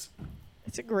 80s.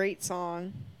 It's a great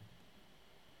song.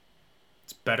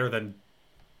 It's better than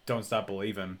Don't Stop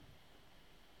Believin'.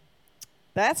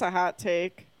 That's a hot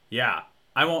take. Yeah.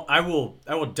 I will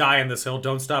die on this hill.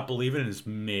 Don't Stop Believin' is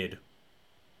mid.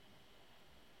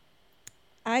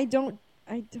 I don't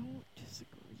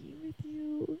disagree with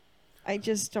you. I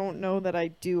just don't know that I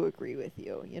do agree with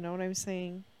you. You know what I'm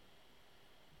saying?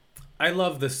 I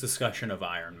love this discussion of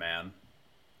Iron Man.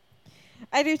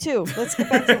 I do too. Let's get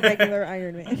back to regular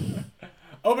Iron Man.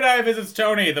 Obadiah visits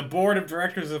Tony. The board of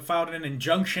directors have filed an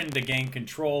injunction to gain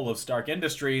control of Stark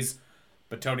Industries,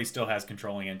 but Tony still has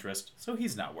controlling interest, so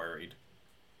he's not worried.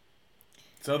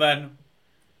 So then,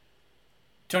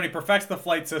 Tony perfects the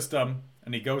flight system,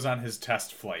 and he goes on his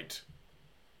test flight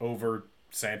over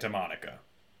Santa Monica.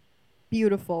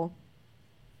 Beautiful.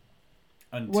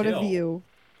 What a view.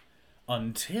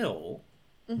 Until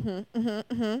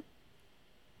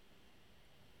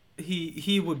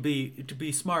he would be, to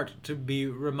be smart, to be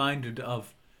reminded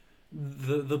of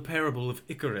the parable of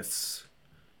Icarus.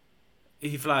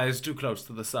 He flies too close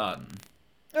to the sun.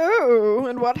 Oh,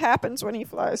 and what happens when he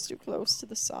flies too close to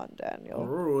the sun, Daniel?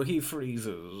 Oh, he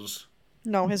freezes.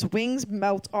 No, his wings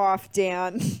melt off,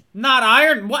 Dan. Not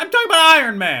Iron... What? I'm talking about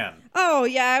Iron Man! Oh,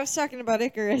 yeah, I was talking about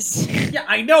Icarus. Yeah,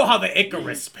 I know how the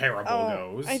Icarus parable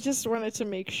goes. I just wanted to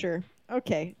make sure.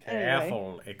 Okay,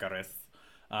 Careful, Icarus.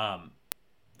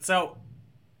 So,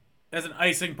 there's an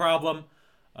icing problem.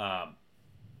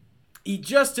 He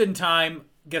just in time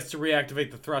gets to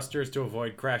reactivate the thrusters to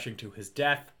avoid crashing to his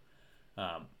death.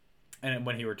 And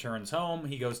when he returns home,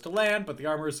 he goes to land, but the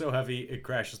armor is so heavy, it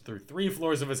crashes through 3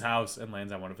 floors of his house and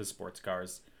lands on one of his sports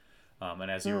cars. And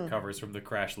as he recovers from the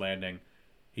crash landing,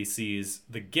 he sees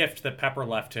the gift that Pepper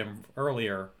left him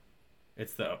earlier.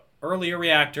 It's the earlier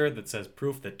reactor that says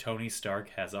proof that Tony Stark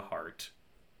has a heart.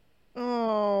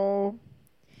 Oh.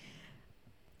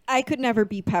 I could never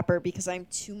be Pepper because I'm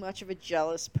too much of a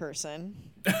jealous person.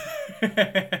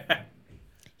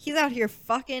 He's out here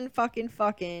fucking,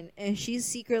 and she's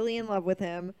secretly in love with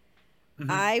him.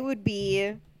 Mm-hmm. I would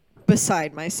be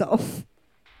beside myself.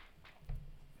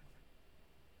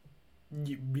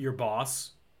 Your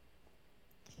boss?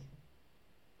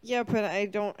 Yeah, but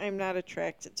I'm not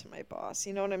attracted to my boss.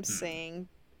 You know what I'm saying?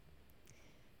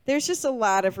 There's just a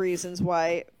lot of reasons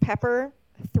why Pepper,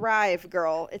 thrive,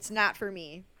 girl. It's not for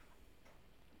me.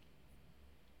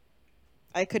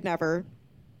 I could never.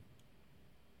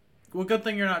 Well, good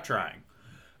thing you're not trying.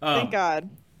 Thank God.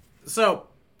 So,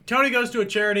 Tony goes to a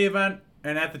charity event,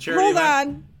 and at the charity event... Hold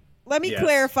on. Let me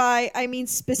clarify. I mean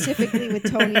specifically with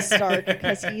Tony Stark,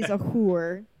 because he's a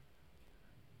whore.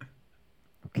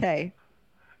 Okay.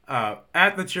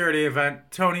 At the charity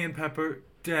event, Tony and Pepper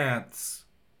dance.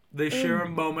 They share a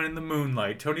moment in the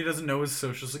moonlight. Tony doesn't know his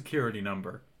social security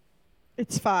number.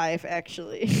 It's 5,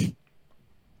 actually.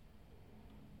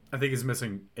 I think he's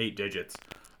missing 8 digits.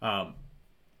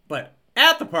 But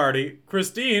at the party,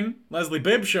 Christine, Leslie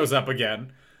Bibb, shows up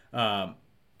again. And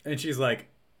she's like,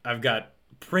 I've got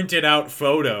printed out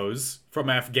photos from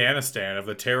Afghanistan of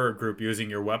the terror group using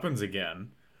your weapons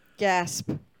again.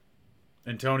 Gasp.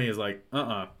 And Tony is like,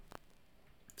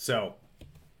 So,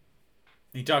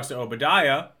 he talks to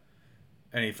Obadiah,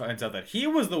 and he finds out that he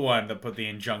was the one that put the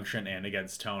injunction in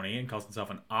against Tony and calls himself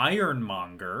an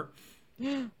ironmonger.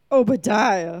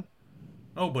 Obadiah.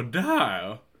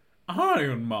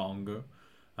 Ironmonger.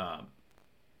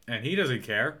 And And he doesn't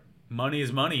care. Money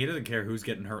is money. He doesn't care who's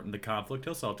getting hurt in the conflict.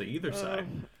 He'll sell to either side.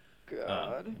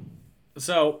 God.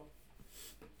 So,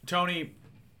 Tony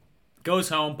goes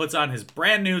home, puts on his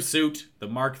brand new suit, the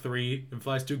Mark III, and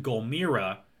flies to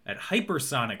Golmira at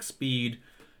hypersonic speed,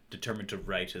 determined to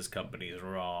right his company's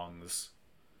wrongs.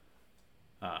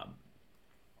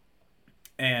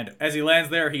 And as he lands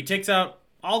there, he takes out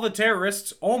all the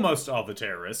terrorists, almost all the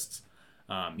terrorists,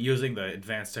 using the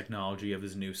advanced technology of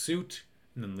his new suit,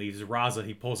 and then leaves Raza.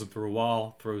 He pulls him through a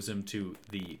wall, throws him to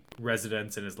the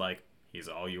residence, and is like, he's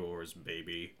all yours,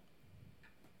 baby.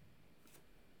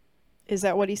 Is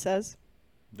that what he says?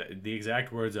 The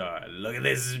exact words are, look at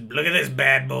this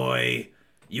bad boy.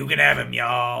 You can have him,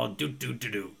 y'all. Doot, doot,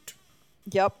 doot, doot.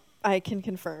 Yep, I can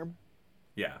confirm.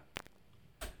 Yeah.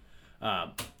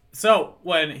 So,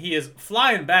 when he is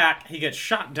flying back, he gets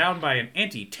shot down by an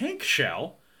anti-tank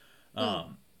shell.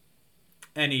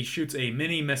 And he shoots a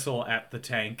mini missile at the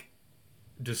tank,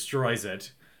 destroys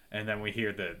it, and then we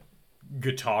hear the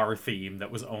guitar theme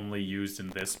that was only used in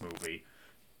this movie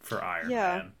for Iron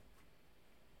Man.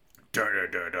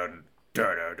 Dun-dun-dun-dun,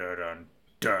 dun-dun-dun-dun,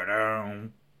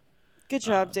 dun-dun. Good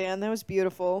job, Dan. That was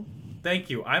beautiful. Thank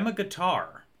you. I'm a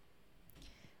guitar.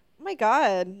 Oh my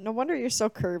God. No wonder you're so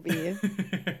curvy.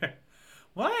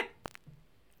 What?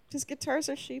 Because guitars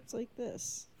are shaped like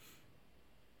this.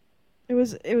 It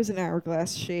was an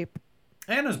hourglass shape.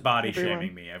 Anna's body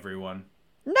shaming me, everyone.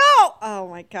 No! Oh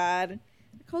my God.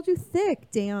 I called you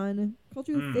thick, Dan. I called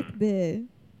you a thick bitch.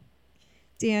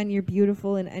 Dan, you're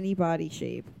beautiful in any body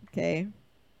shape, okay?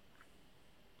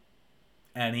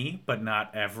 Any, but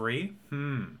not every?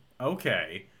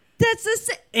 Okay. That's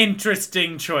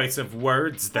Interesting choice of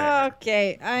words there.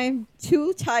 Okay, I'm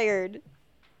too tired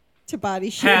to body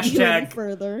shame you any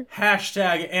further.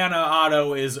 Hashtag Anna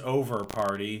Otto is over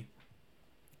party.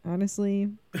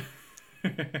 Honestly.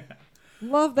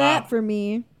 Love that for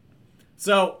me.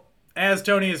 So, as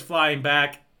Tony is flying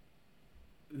back,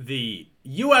 the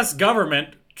U.S.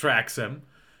 government tracks him,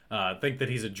 think that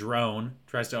he's a drone,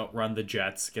 tries to outrun the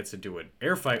jets, gets into an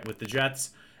air fight with the jets,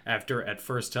 after at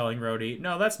first telling Rhodey,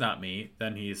 no, that's not me.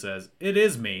 Then he says, it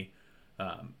is me.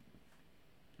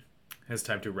 Has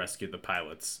time to rescue the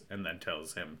pilots, and then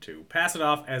tells him to pass it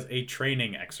off as a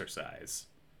training exercise.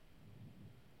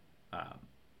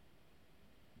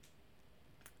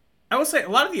 I will say, a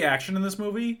lot of the action in this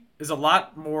movie is a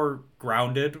lot more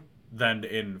grounded than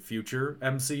in future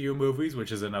MCU movies,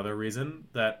 which is another reason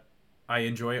that I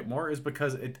enjoy it more, is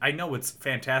because I know it's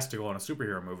fantastical in a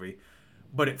superhero movie,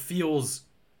 but it feels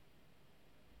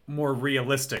more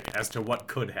realistic as to what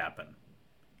could happen.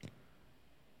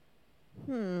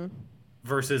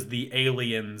 Versus the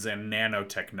aliens and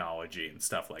nanotechnology and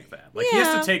stuff like that. Like, he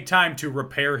has to take time to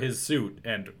repair his suit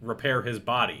and repair his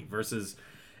body, versus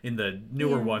in the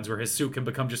newer ones where his suit can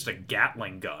become just a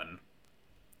Gatling gun.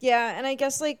 Yeah, and I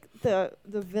guess, like, the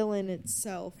villain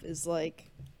itself is, like...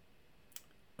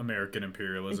 American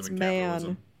imperialism it's and man.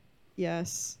 capitalism.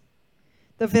 Yes.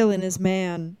 The villain is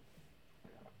man.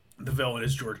 The villain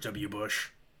is George W. Bush.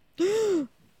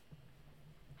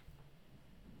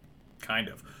 Kind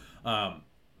of.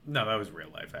 No, that was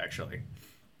real life, actually.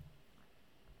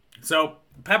 So,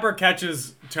 Pepper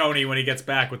catches Tony when he gets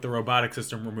back with the robotic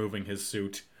system removing his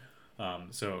suit.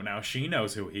 So now she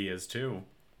knows who he is, too.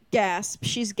 Gasp.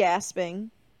 She's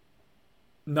gasping.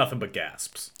 Nothing but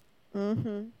gasps.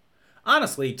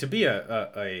 Honestly, to be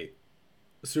a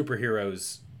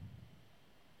superhero's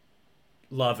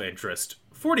love interest,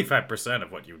 45%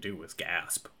 of what you do is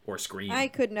gasp or scream. I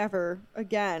could never.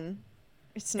 Again.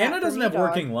 It's not Anna for doesn't me, have dog.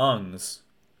 working lungs.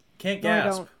 Can't No, I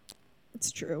gasp. don't.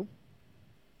 It's true.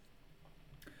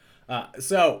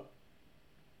 So,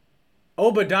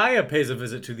 Obadiah pays a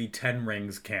visit to the Ten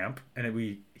Rings camp,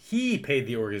 and he paid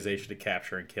the organization to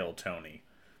capture and kill Tony.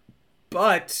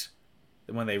 But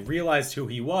when they realized who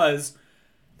he was,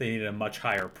 they needed a much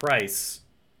higher price.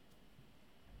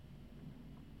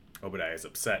 Obadiah is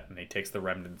upset, and he takes the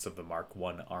remnants of the Mark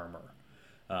I armor.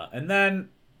 And then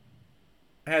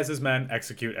has his men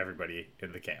execute everybody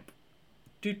in the camp.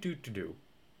 Do.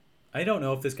 I don't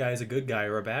know if this guy is a good guy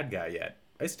or a bad guy yet.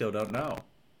 I still don't know.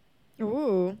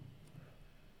 Ooh.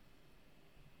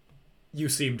 You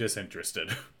seem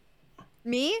disinterested.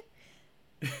 Me?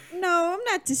 No, I'm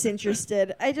not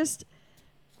disinterested. I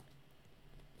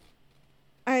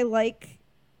like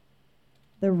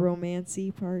the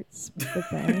romancy parts the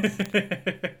best.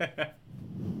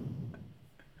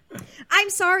 I'm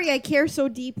sorry I care so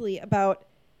deeply about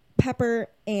Pepper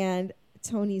and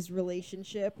Tony's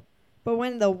relationship, but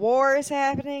when the war is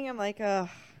happening, I'm like,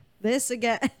 this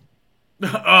again.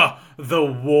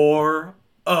 The war.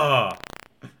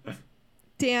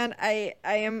 Dan, I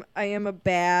am a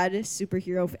bad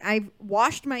superhero. I've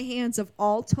washed my hands of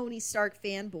all Tony Stark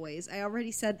fanboys. I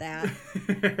already said that.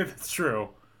 That's true.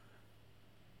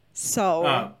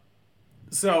 So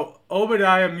So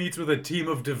Obadiah meets with a team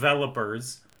of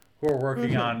developers who are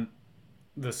working on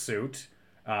the suit,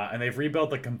 and they've rebuilt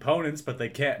the components, but they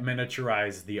can't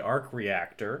miniaturize the arc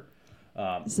reactor.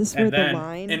 is this where And then, the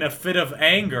line? in a fit of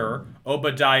anger,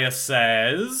 Obadiah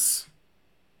says,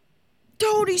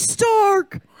 Tony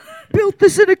Stark built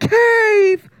this in a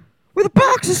cave with a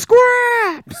box of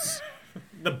scraps.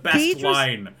 the best Gage was-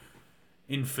 line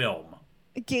in film.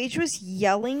 Gage was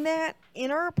yelling that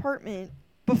in our apartment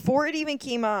before it even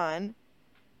came on,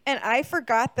 and I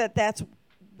forgot that that's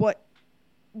what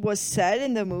was said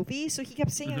in the movie. So he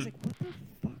kept saying, I was like, what the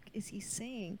fuck is he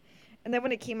saying? And then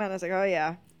when it came on, I was like, oh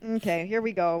yeah, okay, here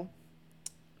we go.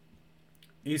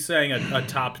 He's saying a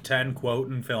top 10 quote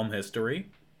in film history.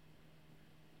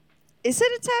 Is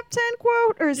it a top 10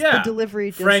 quote, or is the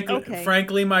delivery just okay?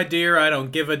 Frankly, my dear, I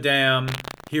don't give a damn.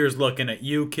 Here's looking at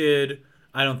you, kid.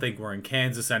 I don't think we're in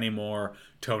Kansas anymore.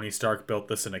 Tony Stark built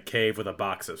this in a cave with a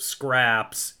box of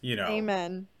scraps. You know,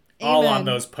 Amen. all on Amen.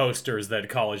 those posters that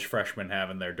college freshmen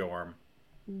have in their dorm.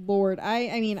 Lord, I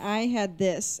mean, I had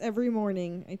this every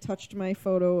morning. I touched my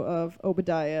photo of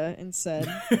Obadiah and said,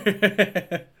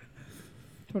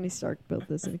 Tony Stark built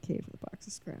this in a cave with a box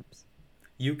of scraps.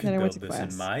 You can Then I build went to this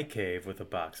class. in my cave with a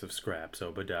box of scraps,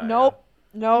 Obadiah.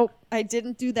 Nope, I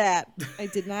didn't do that. I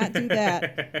did not do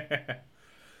that.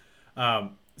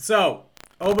 So,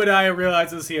 Obadiah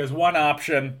realizes he has one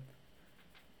option,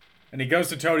 and he goes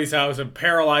to Tony's house and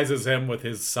paralyzes him with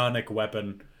his sonic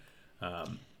weapon.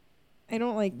 I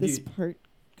don't like this part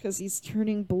because he's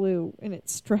turning blue and it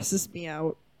stresses me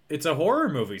out. It's a horror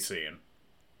movie scene.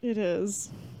 It is.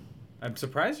 I'm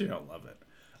surprised you don't love it.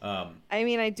 I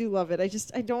mean, I do love it.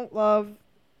 I don't love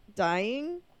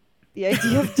dying. The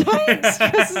idea of dying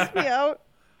stresses me out.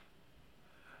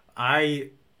 I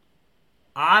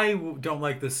don't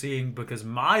like the scene because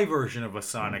my version of a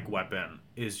sonic weapon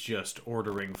is just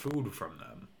ordering food from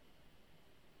them.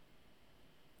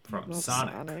 From Love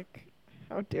Sonic.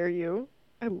 How dare you?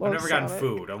 I love I've never gotten Sonic.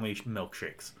 food, only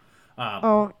milkshakes.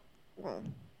 Oh, well,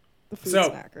 the food's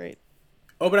So- not great.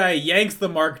 Obadiah yanks the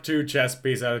Mark II chest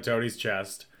piece out of Tony's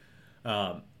chest.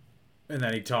 And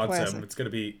then he taunts him. Classic. It's going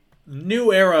to be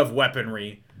new era of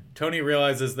weaponry. Tony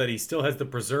realizes that he still has the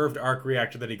preserved arc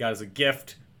reactor that he got as a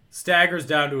gift, staggers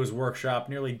down to his workshop,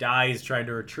 nearly dies trying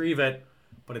to retrieve it,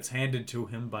 but it's handed to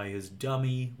him by his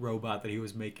dummy robot that he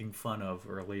was making fun of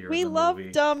earlier We in the love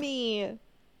movie. dummy.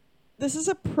 This is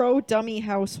a pro dummy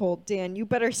household, Dan. You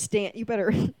better stand. You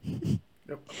better. I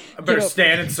better Get up.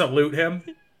 stand and salute him.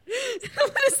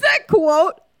 What is that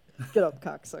quote? Get up,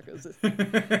 cocksuckers.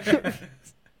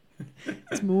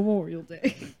 It's Memorial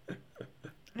Day.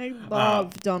 I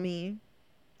love dummy.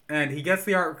 And he gets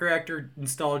the arc reactor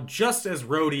installed just as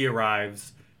Rhodey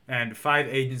arrives, and 5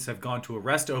 agents have gone to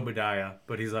arrest Obadiah,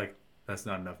 but he's like, that's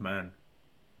not enough men.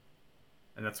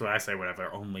 And that's what I say whenever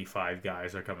only 5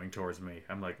 guys are coming towards me.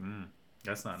 I'm like,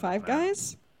 that's not enough 5 men.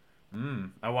 guys?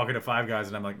 I walk into 5 guys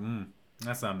and I'm like,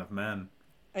 that's not enough men.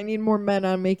 I need more men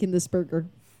on making this burger.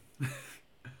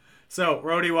 So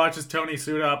Rhodey watches Tony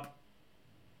suit up.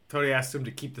 Tony asks him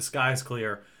to keep the skies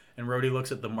clear, and Rhodey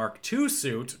looks at the Mark II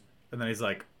suit, and then he's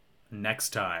like, next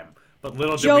time. But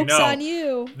little did we Joke's know, on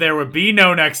you. there would be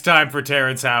no next time for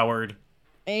Terrence Howard.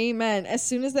 Amen. As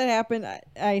soon as that happened,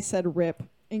 I said rip.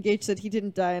 And Gage said he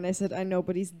didn't die, and I said, I know,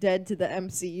 but he's dead to the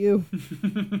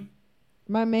MCU.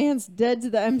 My man's dead to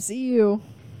the MCU.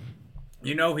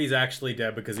 You know he's actually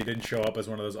dead because he didn't show up as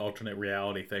one of those alternate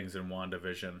reality things in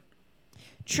WandaVision.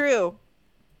 True.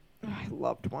 I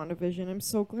loved WandaVision. I'm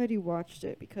so glad you watched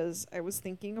it because I was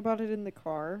thinking about it in the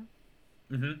car.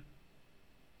 Mm-hmm.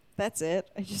 That's it.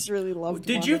 I just really loved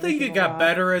Did you think WandaVision it a got lot.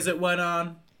 better as it went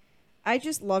on? I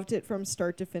just loved it from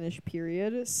start to finish,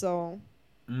 period. So,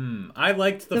 I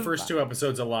liked the The first 2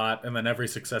 episodes a lot, and then every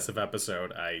successive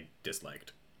episode I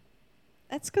disliked.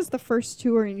 that's because the first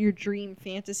 2 are in your dream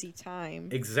fantasy time.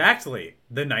 Exactly.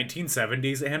 The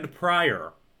 1970s and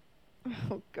prior.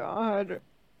 Oh, God.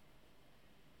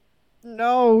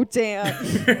 No, Dan.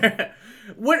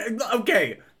 What?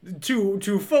 Okay,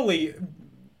 to fully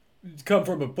come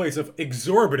from a place of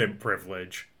exorbitant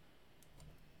privilege,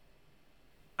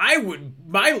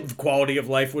 my quality of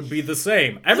life would be the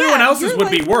same. Everyone Yeah, else's your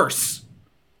would be life- worse.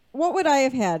 What would I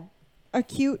have had? A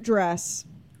cute dress.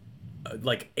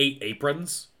 Like 8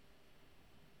 aprons,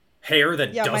 hair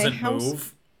that Yeah, my doesn't house-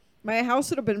 move. My house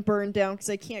would have been burned down because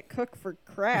I can't cook for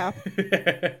crap.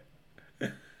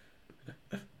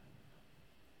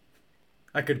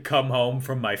 I could come home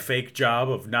from my fake job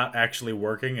of not actually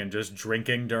working and just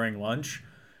drinking during lunch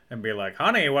and be like,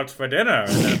 honey, what's for dinner?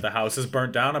 And then if the house is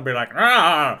burnt down, I'd be like,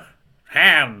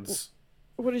 hands.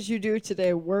 What did you do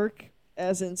today? Work?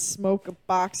 As in smoke a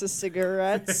box of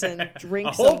cigarettes and drink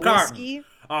A whole some carton. whiskey?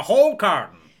 A whole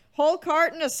carton. Whole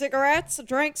carton of cigarettes,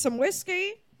 drank some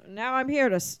whiskey. Now I'm here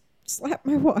to slap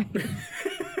my wife.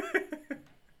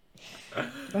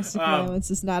 Domestic violence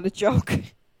is not a joke.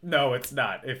 No, it's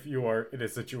not. If you are in a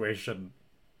situation,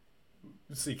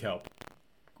 seek help.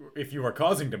 If you are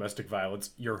causing domestic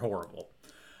violence, you're horrible.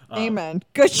 Amen.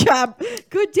 Good job.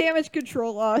 Good damage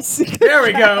control laws. There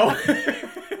we go.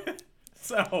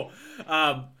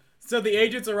 So the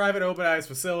agents arrive at Obadiah's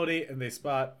facility and they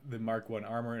spot the Mark I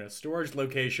armor in a storage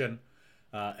location.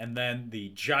 And then the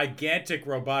gigantic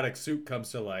robotic suit comes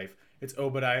to life. It's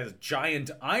Obadiah's giant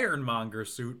ironmonger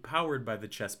suit powered by the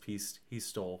chess piece he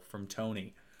stole from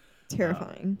Tony.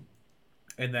 Terrifying.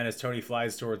 And then as Tony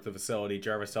flies towards the facility,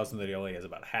 Jarvis tells him that he only has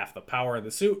about half the power in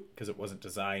the suit because it wasn't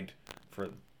designed for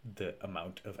the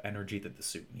amount of energy that the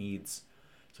suit needs.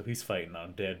 So he's fighting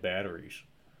on dead batteries.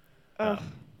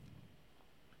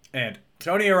 And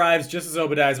Tony arrives just as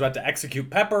Obadiah is about to execute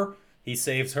Pepper. He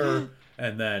saves her,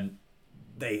 and then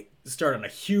they start on a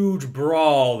huge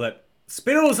brawl that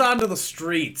spills onto the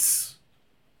streets.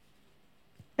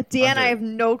 Dan, I have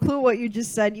no clue what you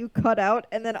just said. You cut out,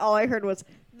 and then all I heard was,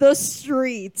 the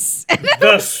streets.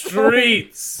 The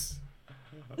streets!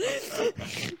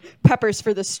 Pepper's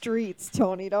for the streets,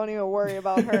 Tony. Don't even worry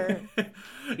about her.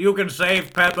 You can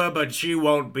save Pepper, but she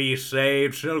won't be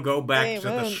saved. She'll go back to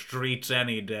the Amen. streets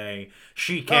any day.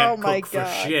 She can't cook for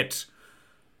shit.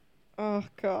 Oh,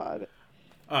 God.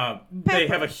 They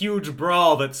have a huge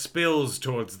brawl that spills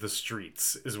towards the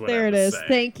streets, is what There I it was is. saying.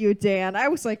 Thank you, Dan. I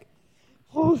was like,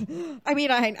 oh. I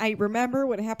mean, I remember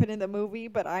what happened in the movie,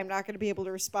 but I'm not going to be able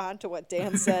to respond to what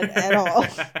Dan said at all.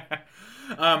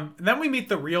 Then we meet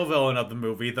the real villain of the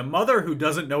movie, the mother who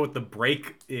doesn't know what the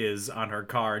brake is on her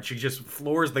car, and she just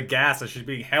floors the gas as she's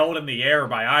being held in the air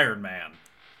by Iron Man.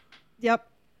 Yep.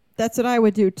 That's what I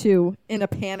would do, too, in a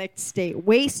panicked state.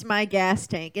 Waste my gas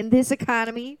tank. In this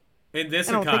economy, In this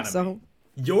I don't economy, think so.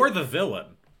 you're the villain.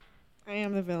 I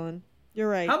am the villain. You're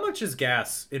right. How much is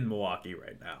gas in Milwaukee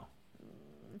right now?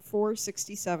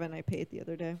 $4.67 I paid the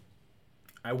other day.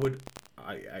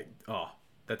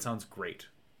 That sounds great.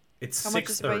 It's How much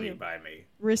is it by 6:30 you? by me.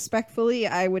 Respectfully,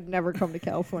 I would never come to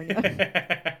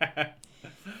California.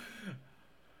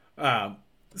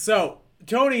 So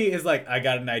Tony is like, I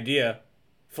got an idea.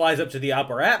 Flies up to the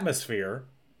upper atmosphere,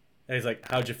 and he's like,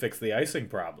 how'd you fix the icing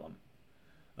problem?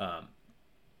 And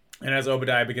as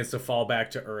Obadiah begins to fall back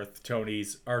to Earth,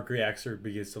 Tony's arc reactor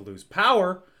begins to lose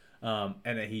power,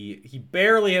 and he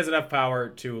barely has enough power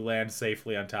to land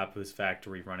safely on top of his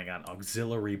factory, running on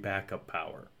auxiliary backup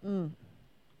power.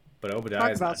 But Talk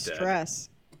Obadiah's about not dead. stress.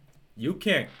 You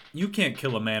can't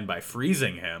kill a man by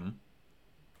freezing him.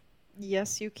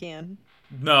 Yes, you can.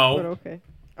 No. But okay.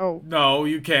 Oh, No,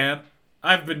 you can't.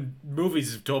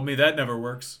 Movies have told me that never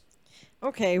works.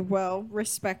 okay. Well,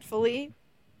 respectfully,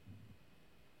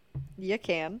 you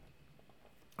can.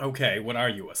 Okay, what are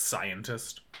you, a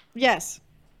scientist? Yes.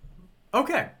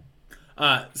 Okay.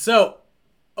 So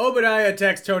Obadiah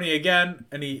attacks Tony again,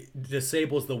 and he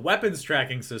disables the weapons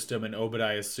tracking system in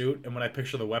Obadiah's suit. And when I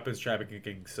picture the weapons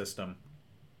tracking system,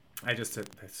 I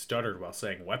stuttered while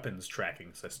saying weapons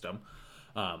tracking system.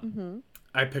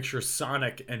 I picture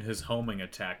Sonic and his homing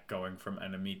attack going from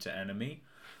enemy to enemy.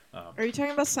 Are you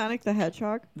talking about Sonic the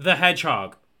Hedgehog? The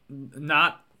Hedgehog,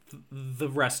 not the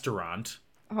restaurant.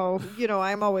 Oh,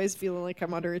 I'm always feeling like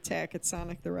I'm under attack at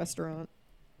Sonic the restaurant.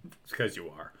 Because you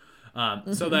are.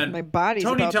 So then My body's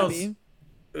Tony about tells, to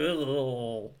be.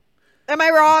 Ugh. Am I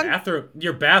wrong?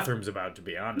 Your bathroom's about to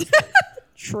be, honest.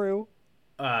 True.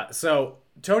 So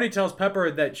Tony tells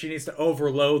Pepper that she needs to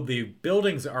overload the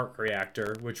building's arc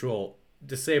reactor, which will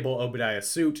disable Obadiah's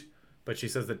suit. But she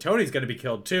says that Tony's going to be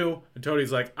killed too. And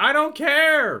Tony's like, I don't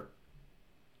care.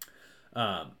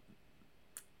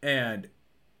 And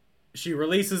she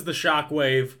releases the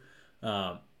shockwave,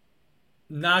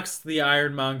 knocks the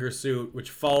Ironmonger suit, which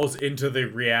falls into the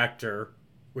reactor,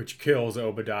 which kills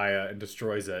Obadiah and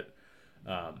destroys it.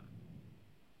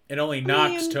 It only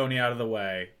knocks Tony out of the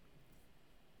way.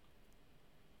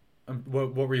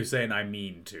 What were you saying? I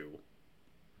mean to.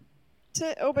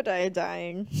 To Obadiah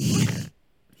dying.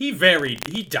 He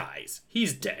dies.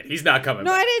 He's dead. He's not coming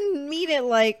No, back. I didn't mean it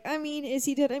like, is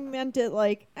he dead? I meant it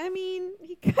like,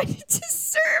 he kind of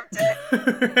deserved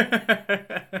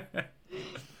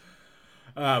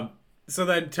it. So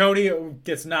then Tony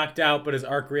gets knocked out, but his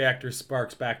arc reactor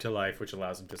sparks back to life, which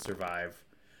allows him to survive.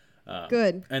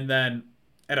 Good. And then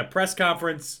At a press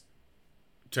conference,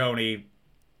 Tony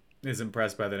is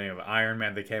impressed by the name of Iron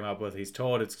Man they came up with. He's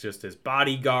told it's just his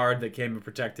bodyguard that came and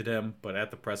protected him. But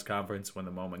at the press conference, when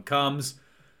the moment comes,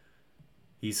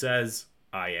 he says,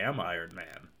 I am Iron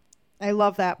Man. I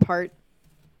love that part.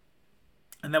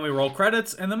 And then we roll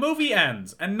credits, and the movie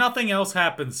ends. And nothing else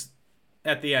happens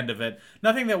at the end of it.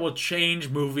 Nothing that will change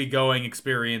movie-going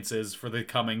experiences for the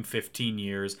coming 15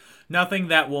 years. Nothing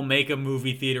that will make a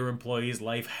movie theater employee's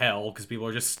life hell, because people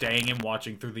are just staying and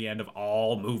watching through the end of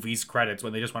all movies' credits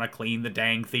when they just want to clean the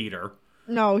dang theater.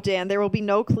 No, Dan, there will be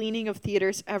no cleaning of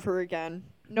theaters ever again.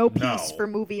 No peace for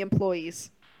movie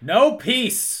employees. No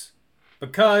peace!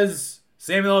 Because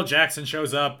Samuel L. Jackson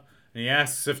shows up, and he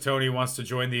asks if Tony wants to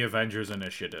join the Avengers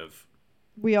Initiative.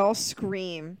 We all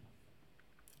scream.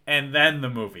 And then the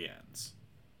movie ends.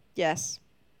 Yes.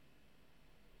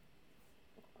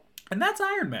 And that's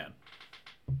Iron Man.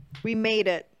 We made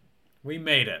it. We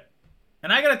made it.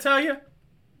 And I gotta tell you,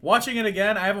 watching it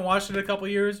again, I haven't watched it in a couple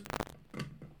years,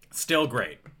 still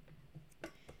great.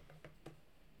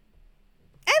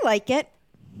 I like it.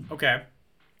 Okay.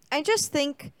 I just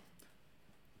think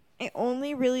I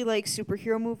only really like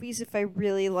superhero movies if I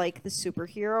really like the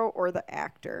superhero or the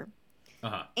actor.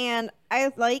 Uh-huh. And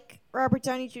I like Robert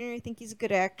Downey Jr. I think he's a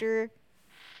good actor.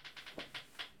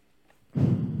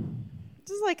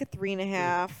 This is like a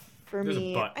 3.5 for There's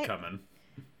me. a butt coming.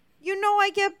 You know,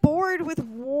 I get bored with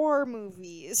war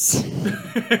movies.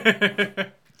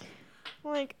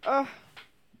 Like,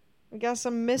 we got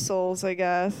some missiles, I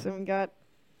guess, and we got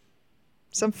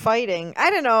some fighting. I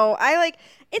don't know.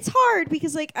 It's hard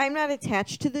because, like, I'm not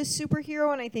attached to this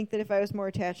superhero, and I think that if I was more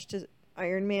attached to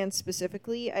Iron Man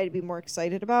specifically, I'd be more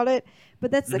excited about it.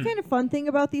 But that's the kind of fun thing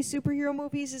about these superhero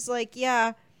movies is, like,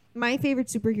 yeah, my favorite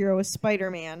superhero is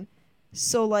Spider-Man.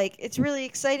 So, like, it's really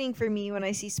exciting for me when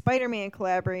I see Spider-Man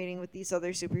collaborating with these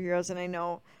other superheroes, and I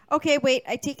know, okay, wait,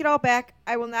 I take it all back.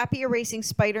 I will not be erasing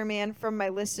Spider-Man from my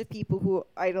list of people who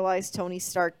idolize Tony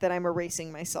Stark that I'm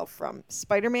erasing myself from.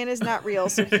 Spider-Man is not real,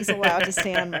 so he's allowed to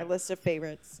stay on my list of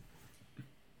favorites.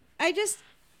 I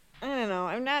don't know.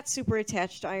 I'm not super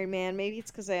attached to Iron Man. Maybe it's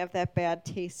because I have that bad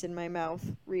taste in my mouth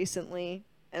recently,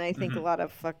 and I think a lot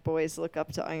of fuckboys look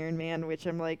up to Iron Man, which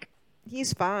I'm like,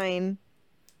 he's fine.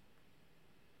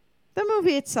 The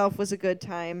movie itself was a good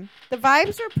time. The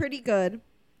vibes were pretty good.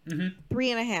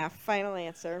 3.5. Final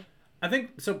answer. I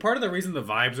think, so part of the reason the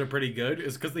vibes are pretty good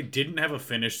is because they didn't have a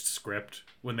finished script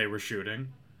when they were shooting.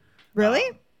 Really?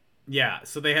 Yeah,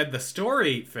 so they had the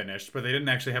story finished, but they didn't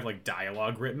actually have, like,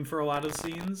 dialogue written for a lot of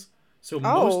scenes. So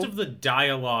most of the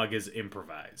dialogue is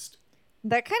improvised.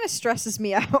 That kind of stresses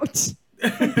me out,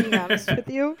 if I'm being honest with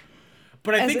you.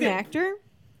 But I As think an actor?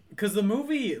 Because the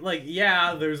movie, like,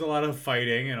 yeah, there's a lot of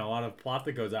fighting and a lot of plot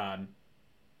that goes on.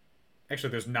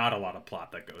 Actually, there's not a lot of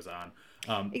plot that goes on.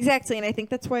 Exactly, and I think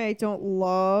that's why I don't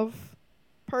love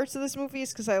parts of this movie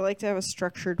is because I like to have a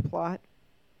structured plot.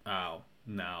 Oh,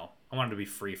 no. I want it to be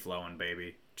free-flowing,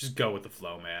 baby. Just go with the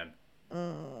flow, man.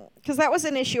 Because that was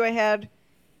an issue I had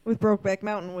with Brokeback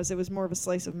Mountain, was it was more of a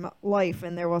slice of life,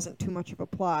 and there wasn't too much of a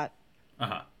plot.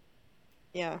 Uh-huh.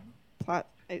 Yeah, plot.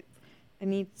 I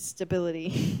need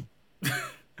stability.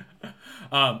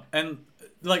 And,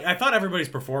 like, I thought everybody's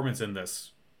performance in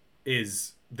this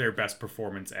is their best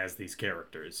performance as these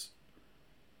characters.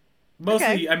 Mostly,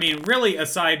 Okay. I mean, really,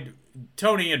 aside,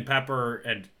 Tony and Pepper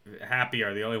and Happy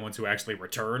are the only ones who actually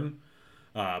return.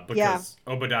 Because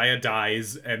Obadiah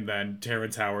dies, and then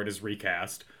Terrence Howard is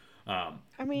recast. I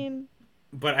mean...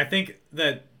 But I think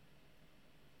that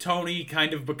Tony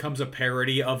kind of becomes a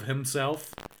parody of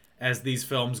himself as these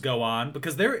films go on,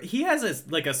 because he has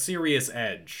a serious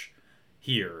edge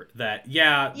here that in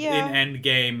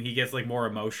Endgame he gets like more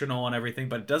emotional and everything,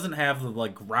 but it doesn't have the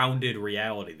like grounded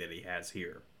reality that he has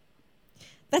here.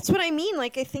 That's what I mean.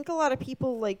 Like, I think a lot of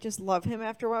people like just love him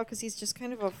after a while because he's just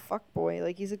kind of a fuckboy.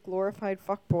 Like, he's a glorified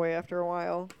fuckboy after a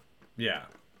while. Yeah.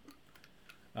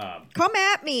 Come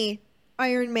at me,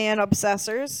 Iron Man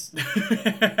obsessors.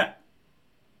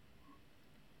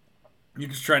 You're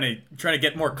just trying to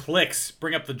get more clicks,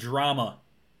 bring up the drama.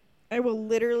 I will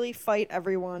literally fight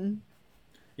everyone.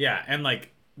 Yeah, and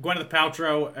like Gwyneth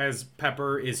Paltrow as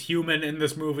Pepper is human in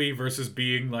this movie versus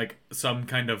being like some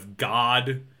kind of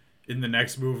god in the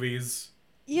next movies.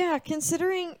 Yeah,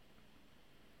 considering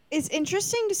it's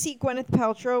interesting to see Gwyneth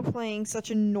Paltrow playing such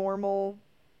a normal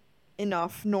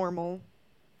person.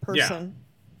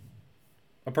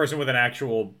 Yeah. A person with an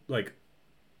actual like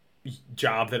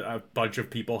job that a bunch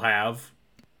of people have.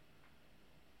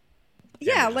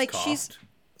 Yeah, like coughed.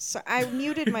 So I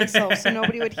muted myself so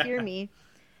nobody would hear me.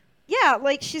 Yeah,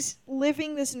 like she's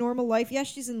living this normal life. Yeah,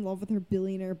 she's in love with her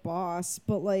billionaire boss,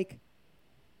 but like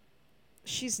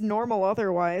she's normal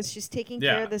otherwise. She's taking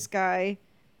care Yeah. of this guy.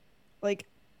 Like,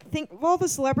 think of all the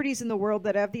celebrities in the world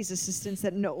that have these assistants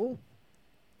that know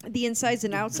the insides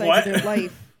and outsides What? of their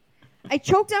life. I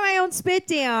choked on my own spit,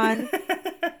 Dan.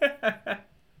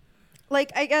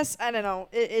 Like, I guess, I don't know.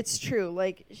 It's true.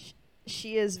 Like,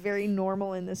 she is very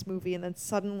normal in this movie, and then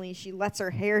suddenly she lets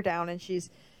her hair down, and she's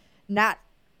not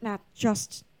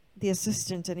just the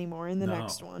assistant anymore in the No.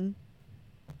 next one.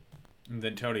 And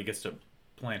then Tony gets to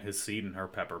plant his seed in her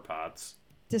pepper pots.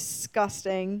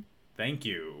 Disgusting. Thank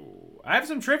you. I have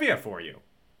some trivia for you.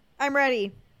 I'm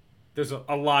ready. There's a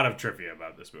lot of trivia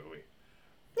about this movie.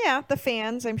 Yeah, the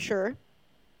fans, I'm sure.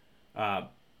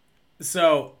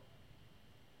 So,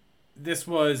 this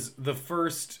was the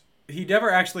first... He never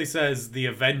actually says the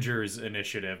Avengers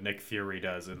Initiative, Nick Fury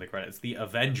does in the credits. The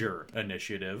Avenger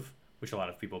Initiative, which a lot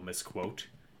of people misquote,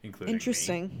 including me.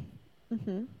 Interesting.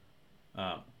 Mm-hmm.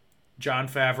 Jon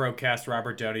Favreau cast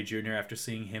Robert Downey Jr. after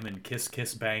seeing him in Kiss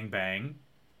Kiss Bang Bang.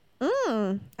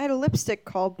 I had a lipstick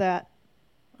called that.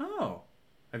 Oh.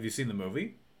 Have you seen the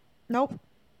movie? Nope.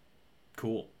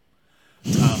 Cool.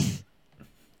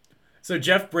 So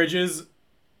Jeff Bridges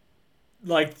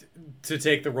liked to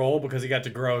take the role because he got to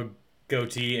grow a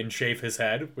goatee and shave his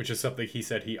head, which is something he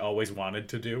said he always wanted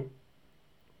to do.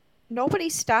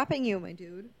 Nobody's stopping you, my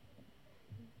dude.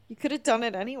 You could have done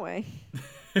it anyway.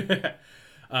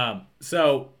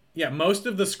 So, yeah, most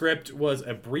of the script was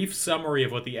a brief summary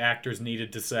of what the actors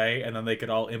needed to say, and then they could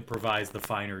all improvise the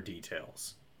finer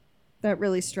details. That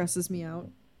really stresses me out.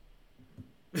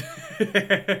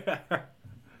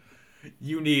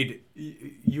 You need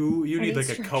need like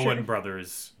a structure. Coen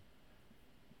Brothers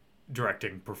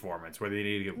directing performance where they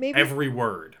need to give Maybe- every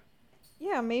word.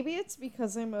 Yeah, maybe it's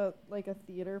because I'm a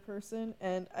theater person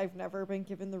and I've never been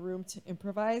given the room to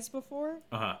improvise before.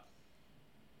 Uh-huh.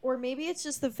 Or maybe it's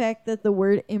just the fact that the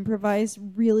word improvise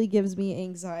really gives me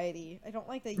anxiety. I don't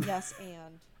like the yes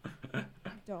and.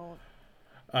 I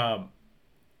don't.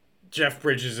 Jeff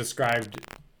Bridges described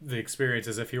the experience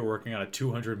as if he were working on a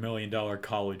 $200 million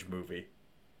college movie.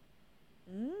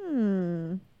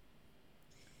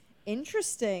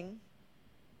 Interesting.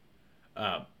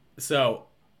 So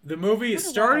the movie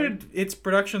started its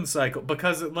production cycle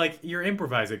because you're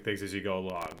improvising things as you go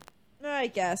along. I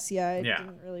guess, yeah. I Yeah.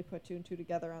 didn't really put two and two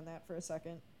together on that for a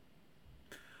second.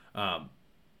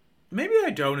 Maybe I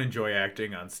don't enjoy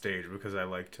acting on stage because I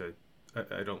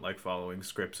don't like following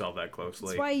scripts all that closely.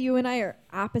 That's why you and I are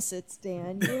opposites,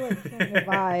 Dan. You're like trying to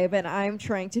vibe, and I'm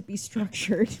trying to be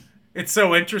structured. It's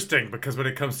so interesting because when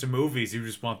it comes to movies, you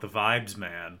just want the vibes,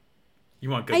 man. You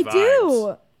want good I vibes.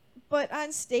 do, but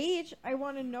on stage, I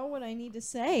want to know what I need to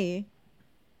say.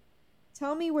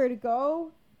 Tell me where to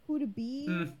go, who to be,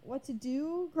 what to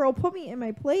do. Girl, put me in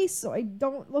my place so I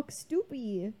don't look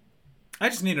stupid. I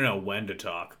just need to know when to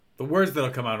talk. The words that'll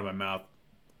come out of my mouth,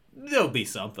 there'll be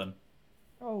something.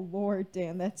 Oh, Lord,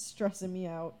 Dan, that's stressing me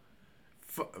out.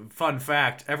 Fun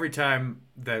fact, every time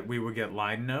that we would get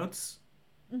line notes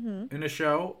in a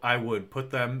show, I would put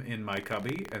them in my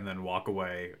cubby and then walk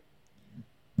away.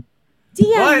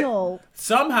 Daniel! But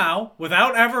somehow,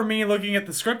 without ever me looking at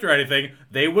the script or anything,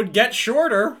 they would get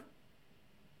shorter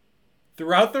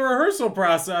throughout the rehearsal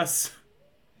process.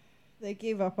 They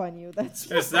gave up on you.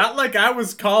 That's It's not like I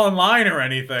was calling line or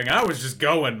anything. I was just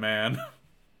going, man.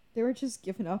 They were just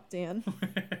giving up, Dan.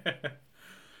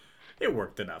 It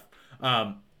worked enough.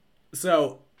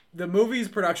 So the movie's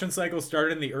production cycle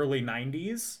started in the early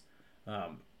 90s.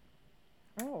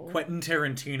 Quentin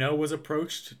Tarantino was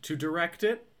approached to direct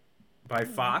it by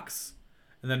Fox.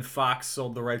 And then Fox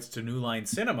sold the rights to New Line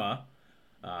Cinema.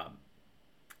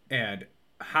 And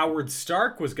Howard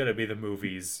Stark was going to be the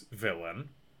movie's villain.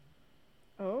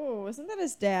 Oh, isn't that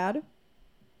his dad?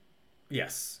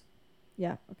 Yes.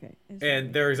 Yeah, okay.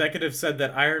 And their executive said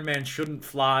that Iron Man shouldn't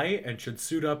fly and should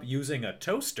suit up using a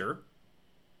toaster.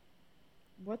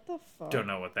 What the fuck? Don't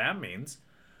know what that means.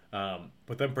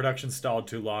 But then production stalled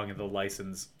too long and the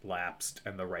license lapsed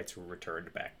and the rights were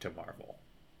returned back to Marvel.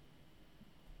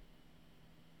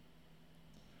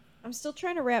 I'm still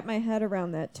trying to wrap my head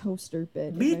around that toaster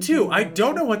bit. Me too. I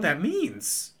don't know what that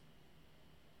means.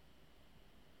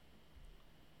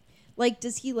 Like,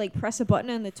 does he like press a button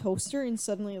on the toaster and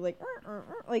suddenly like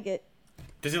it?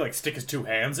 Does he stick his two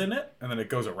hands in it and then it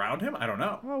goes around him? I don't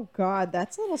know. Oh God,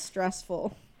 that's a little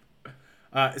stressful.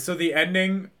 So the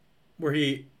ending where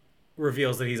he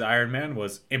reveals that he's Iron Man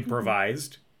was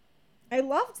improvised. I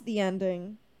loved the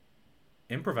ending.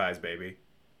 Improvised, baby.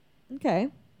 Okay.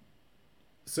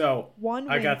 So One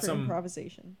I win got for some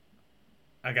improvisation.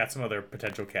 I got some other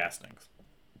potential castings.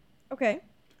 Okay.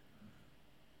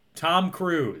 Tom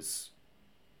Cruise.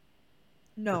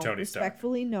 No, Tony Stark.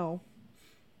 respectfully, no.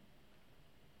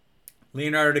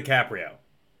 Leonardo DiCaprio.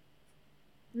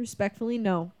 Respectfully,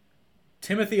 no.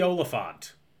 Timothy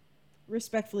Olyphant.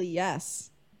 Respectfully,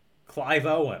 yes. Clive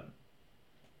Owen.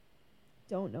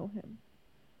 Don't know him.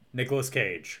 Nicolas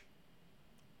Cage.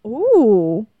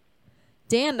 Ooh.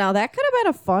 Dan, now that could have been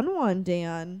a fun one,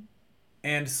 Dan.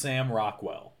 And Sam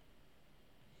Rockwell.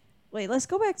 Wait, let's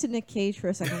go back to Nick Cage for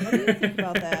a second. What do you think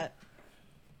about that?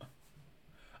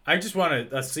 I just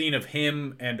want a scene of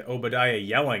him and Obadiah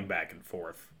yelling back and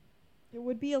forth. It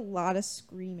would be a lot of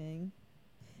screaming.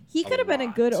 He could A have been a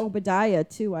lot. good Obadiah,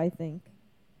 too, I think.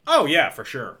 Oh, yeah, for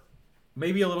sure.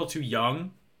 Maybe a little too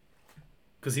young.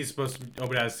 Because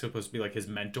Obadiah's supposed to be like his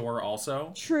mentor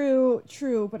also.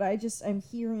 True, but I'm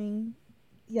hearing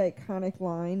the iconic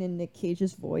line in Nick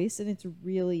Cage's voice, and it's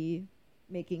really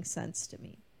making sense to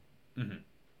me.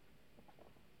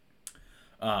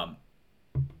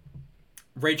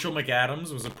 Rachel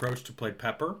McAdams was approached to play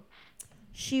Pepper.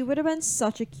 She would have been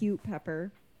such a cute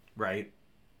Pepper. Right.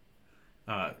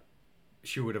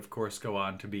 She would, of course, go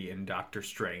on to be in Doctor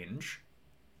Strange.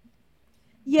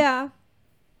 Yeah.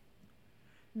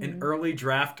 An early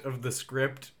draft of the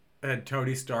script had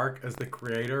Tony Stark as the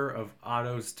creator of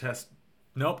Otto's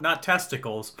not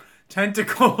testicles.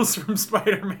 Tentacles from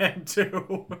Spider-Man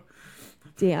 2.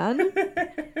 Dan?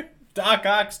 Doc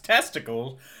Ock's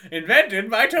testicles, invented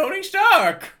by Tony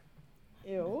Stark.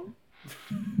 Ew.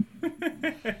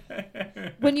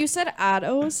 When you said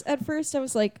Otto's at first, I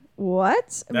was like,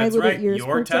 what? And That's my little right, ears your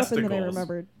perked up, and then I testicles.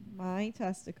 remembered my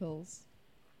testicles.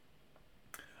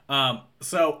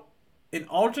 So, an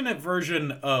alternate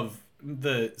version of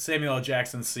the Samuel L.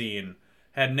 Jackson scene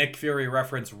had Nick Fury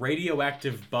reference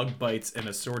radioactive bug bites and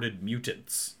assorted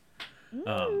mutants.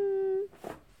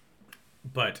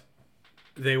 But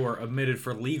they were omitted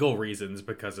for legal reasons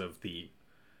because of the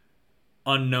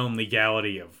unknown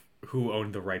legality of who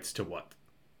owned the rights to what.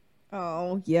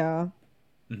 Oh, yeah.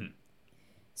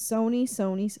 Sony.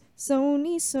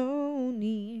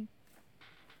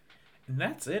 And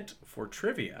that's it for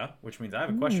trivia, which means I have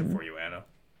a question for you, Anna.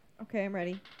 Okay, I'm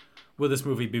ready. Will this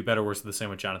movie be better or worse than the same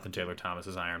with Jonathan Taylor Thomas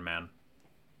as Iron Man?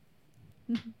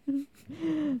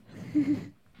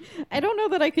 I don't know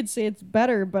that I could say it's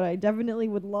better, but I definitely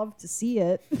would love to see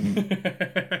it. He's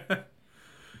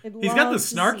got the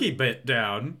snarky bit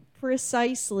down.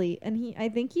 Precisely. And I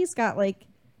think he's got like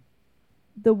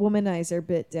the womanizer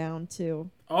bit down too.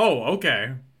 Oh,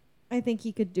 okay. I think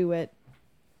he could do it.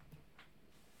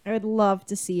 I would love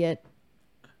to see it.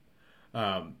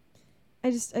 I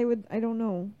don't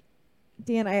know.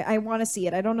 Dan, I want to see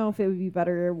it. I don't know if it would be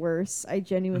better or worse. I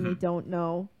genuinely don't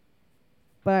know.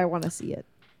 But I want to see it.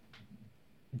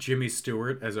 Jimmy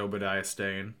Stewart as Obadiah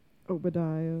Stane.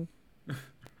 Obadiah.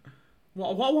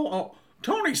 Whoa.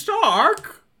 Tony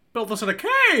Stark built this in a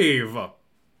cave with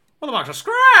a box of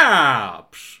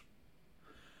scraps.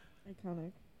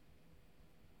 Iconic.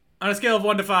 On a scale of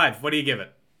 1 to 5, what do you give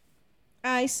it?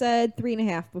 I said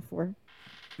 3.5 before.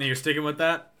 And you're sticking with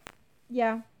that?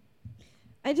 Yeah.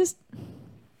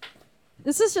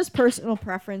 This is just personal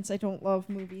preference. I don't love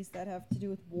movies that have to do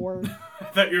with war. I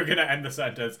thought you were going to end the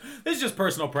sentence. This is just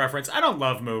personal preference. I don't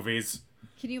love movies.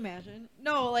 Can you imagine?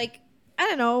 No, like, I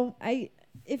don't know.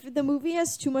 If the movie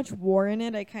has too much war in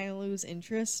it, I kind of lose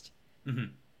interest.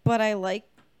 But I like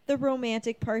the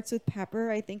romantic parts with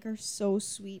Pepper. I think are so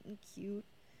sweet and cute.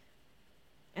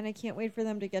 And I can't wait for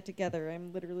them to get together.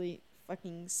 I'm literally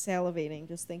fucking salivating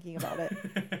just thinking about it.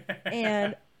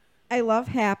 And I love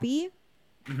Happy.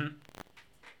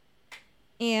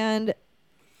 And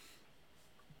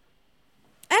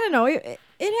I don't know. It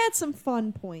had some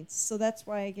fun points, so that's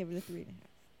why I give it a 3.5.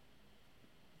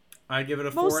 I give it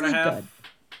a Mostly 4.5. good.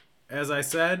 As I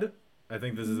said, I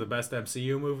think this is the best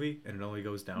MCU movie, and it only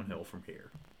goes downhill from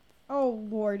here. Oh,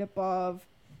 Lord above.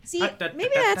 See,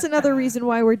 maybe that's another reason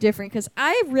why we're different, because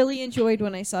I really enjoyed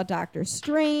when I saw Doctor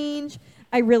Strange.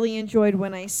 I really enjoyed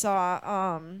when I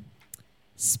saw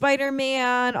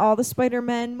Spider-Man, all the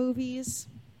Spider-Man movies.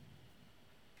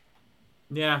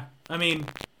 Yeah, I mean,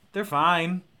 they're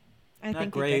fine. I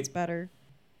think great. it gets better.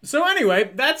 So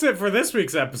anyway, that's it for this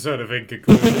week's episode of In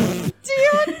Conclusion.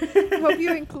 Damn! I hope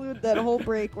you include that whole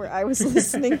break where I was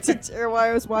listening to, or while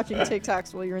I was watching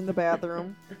TikToks while you're in the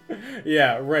bathroom.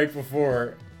 Yeah, right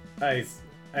before I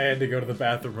had to go to the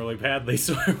bathroom really badly,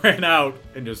 so I ran out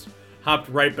and just hopped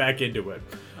right back into it.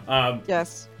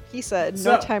 Yes, he said,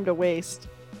 So- no time to waste.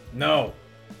 No.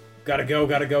 Gotta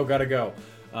go.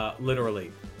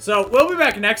 Literally. So, we'll be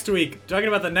back next week talking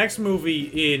about the next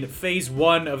movie in Phase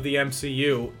 1 of the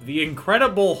MCU, The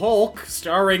Incredible Hulk,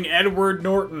 starring Edward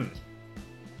Norton.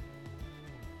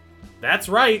 That's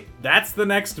right. That's the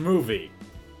next movie.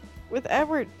 With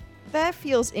Edward That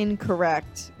feels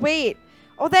incorrect. Wait.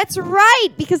 Oh, that's right,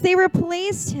 because they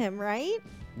replaced him, right?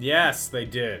 Yes, they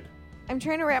did. I'm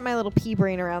trying to wrap my little pea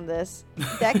brain around this.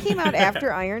 That came out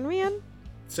after Iron Man?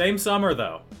 Same summer,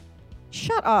 though.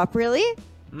 Shut up, really?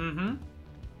 Mm-hmm.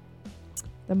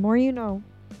 The more you know.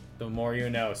 The more you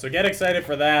know. So get excited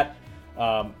for that.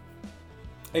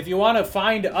 If you want to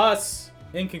find us,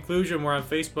 In Conclusion, we're on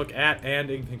Facebook at And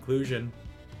In Conclusion.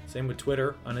 Same with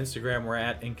Twitter. On Instagram, we're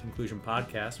at In Conclusion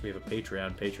Podcast. We have a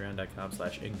Patreon,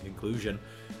 patreon.com/InConclusion.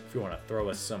 If you want to throw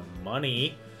us some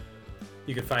money,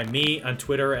 you can find me on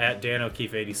Twitter at Dan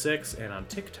O'Keefe86 and on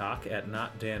TikTok at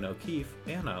Not Dan O'Keefe.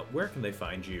 Anna, where can they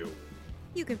find you?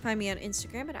 You can find me on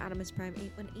Instagram at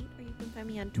OptimusPrime818, or you can find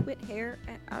me on Twitter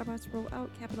at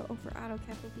AutobotsRollOut, capital O for Auto,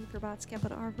 capital B for Bots,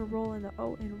 capital R for Roll in the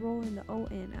O, and Roll in the O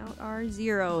and out are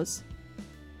zeros.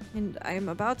 And I'm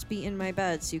about to be in my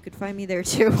bed, so you could find me there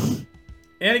too.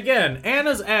 And again,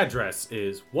 Anna's address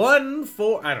is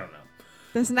 14... I don't know.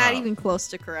 That's not even close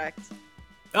to correct.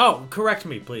 Oh, correct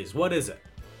me, please. What is it?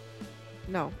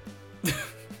 No.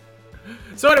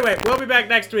 So anyway, we'll be back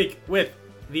next week with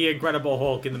The Incredible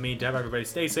Hulk. In the meantime, everybody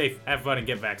stay safe, have fun, and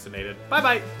get vaccinated.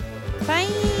 Bye-bye. Bye.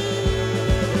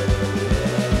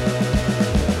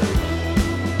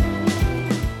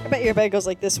 I bet your bed goes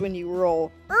like this when you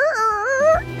roll.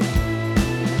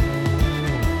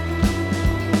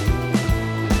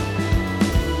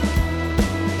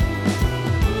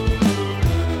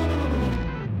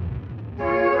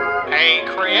 A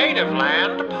Creative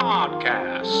Land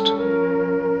podcast.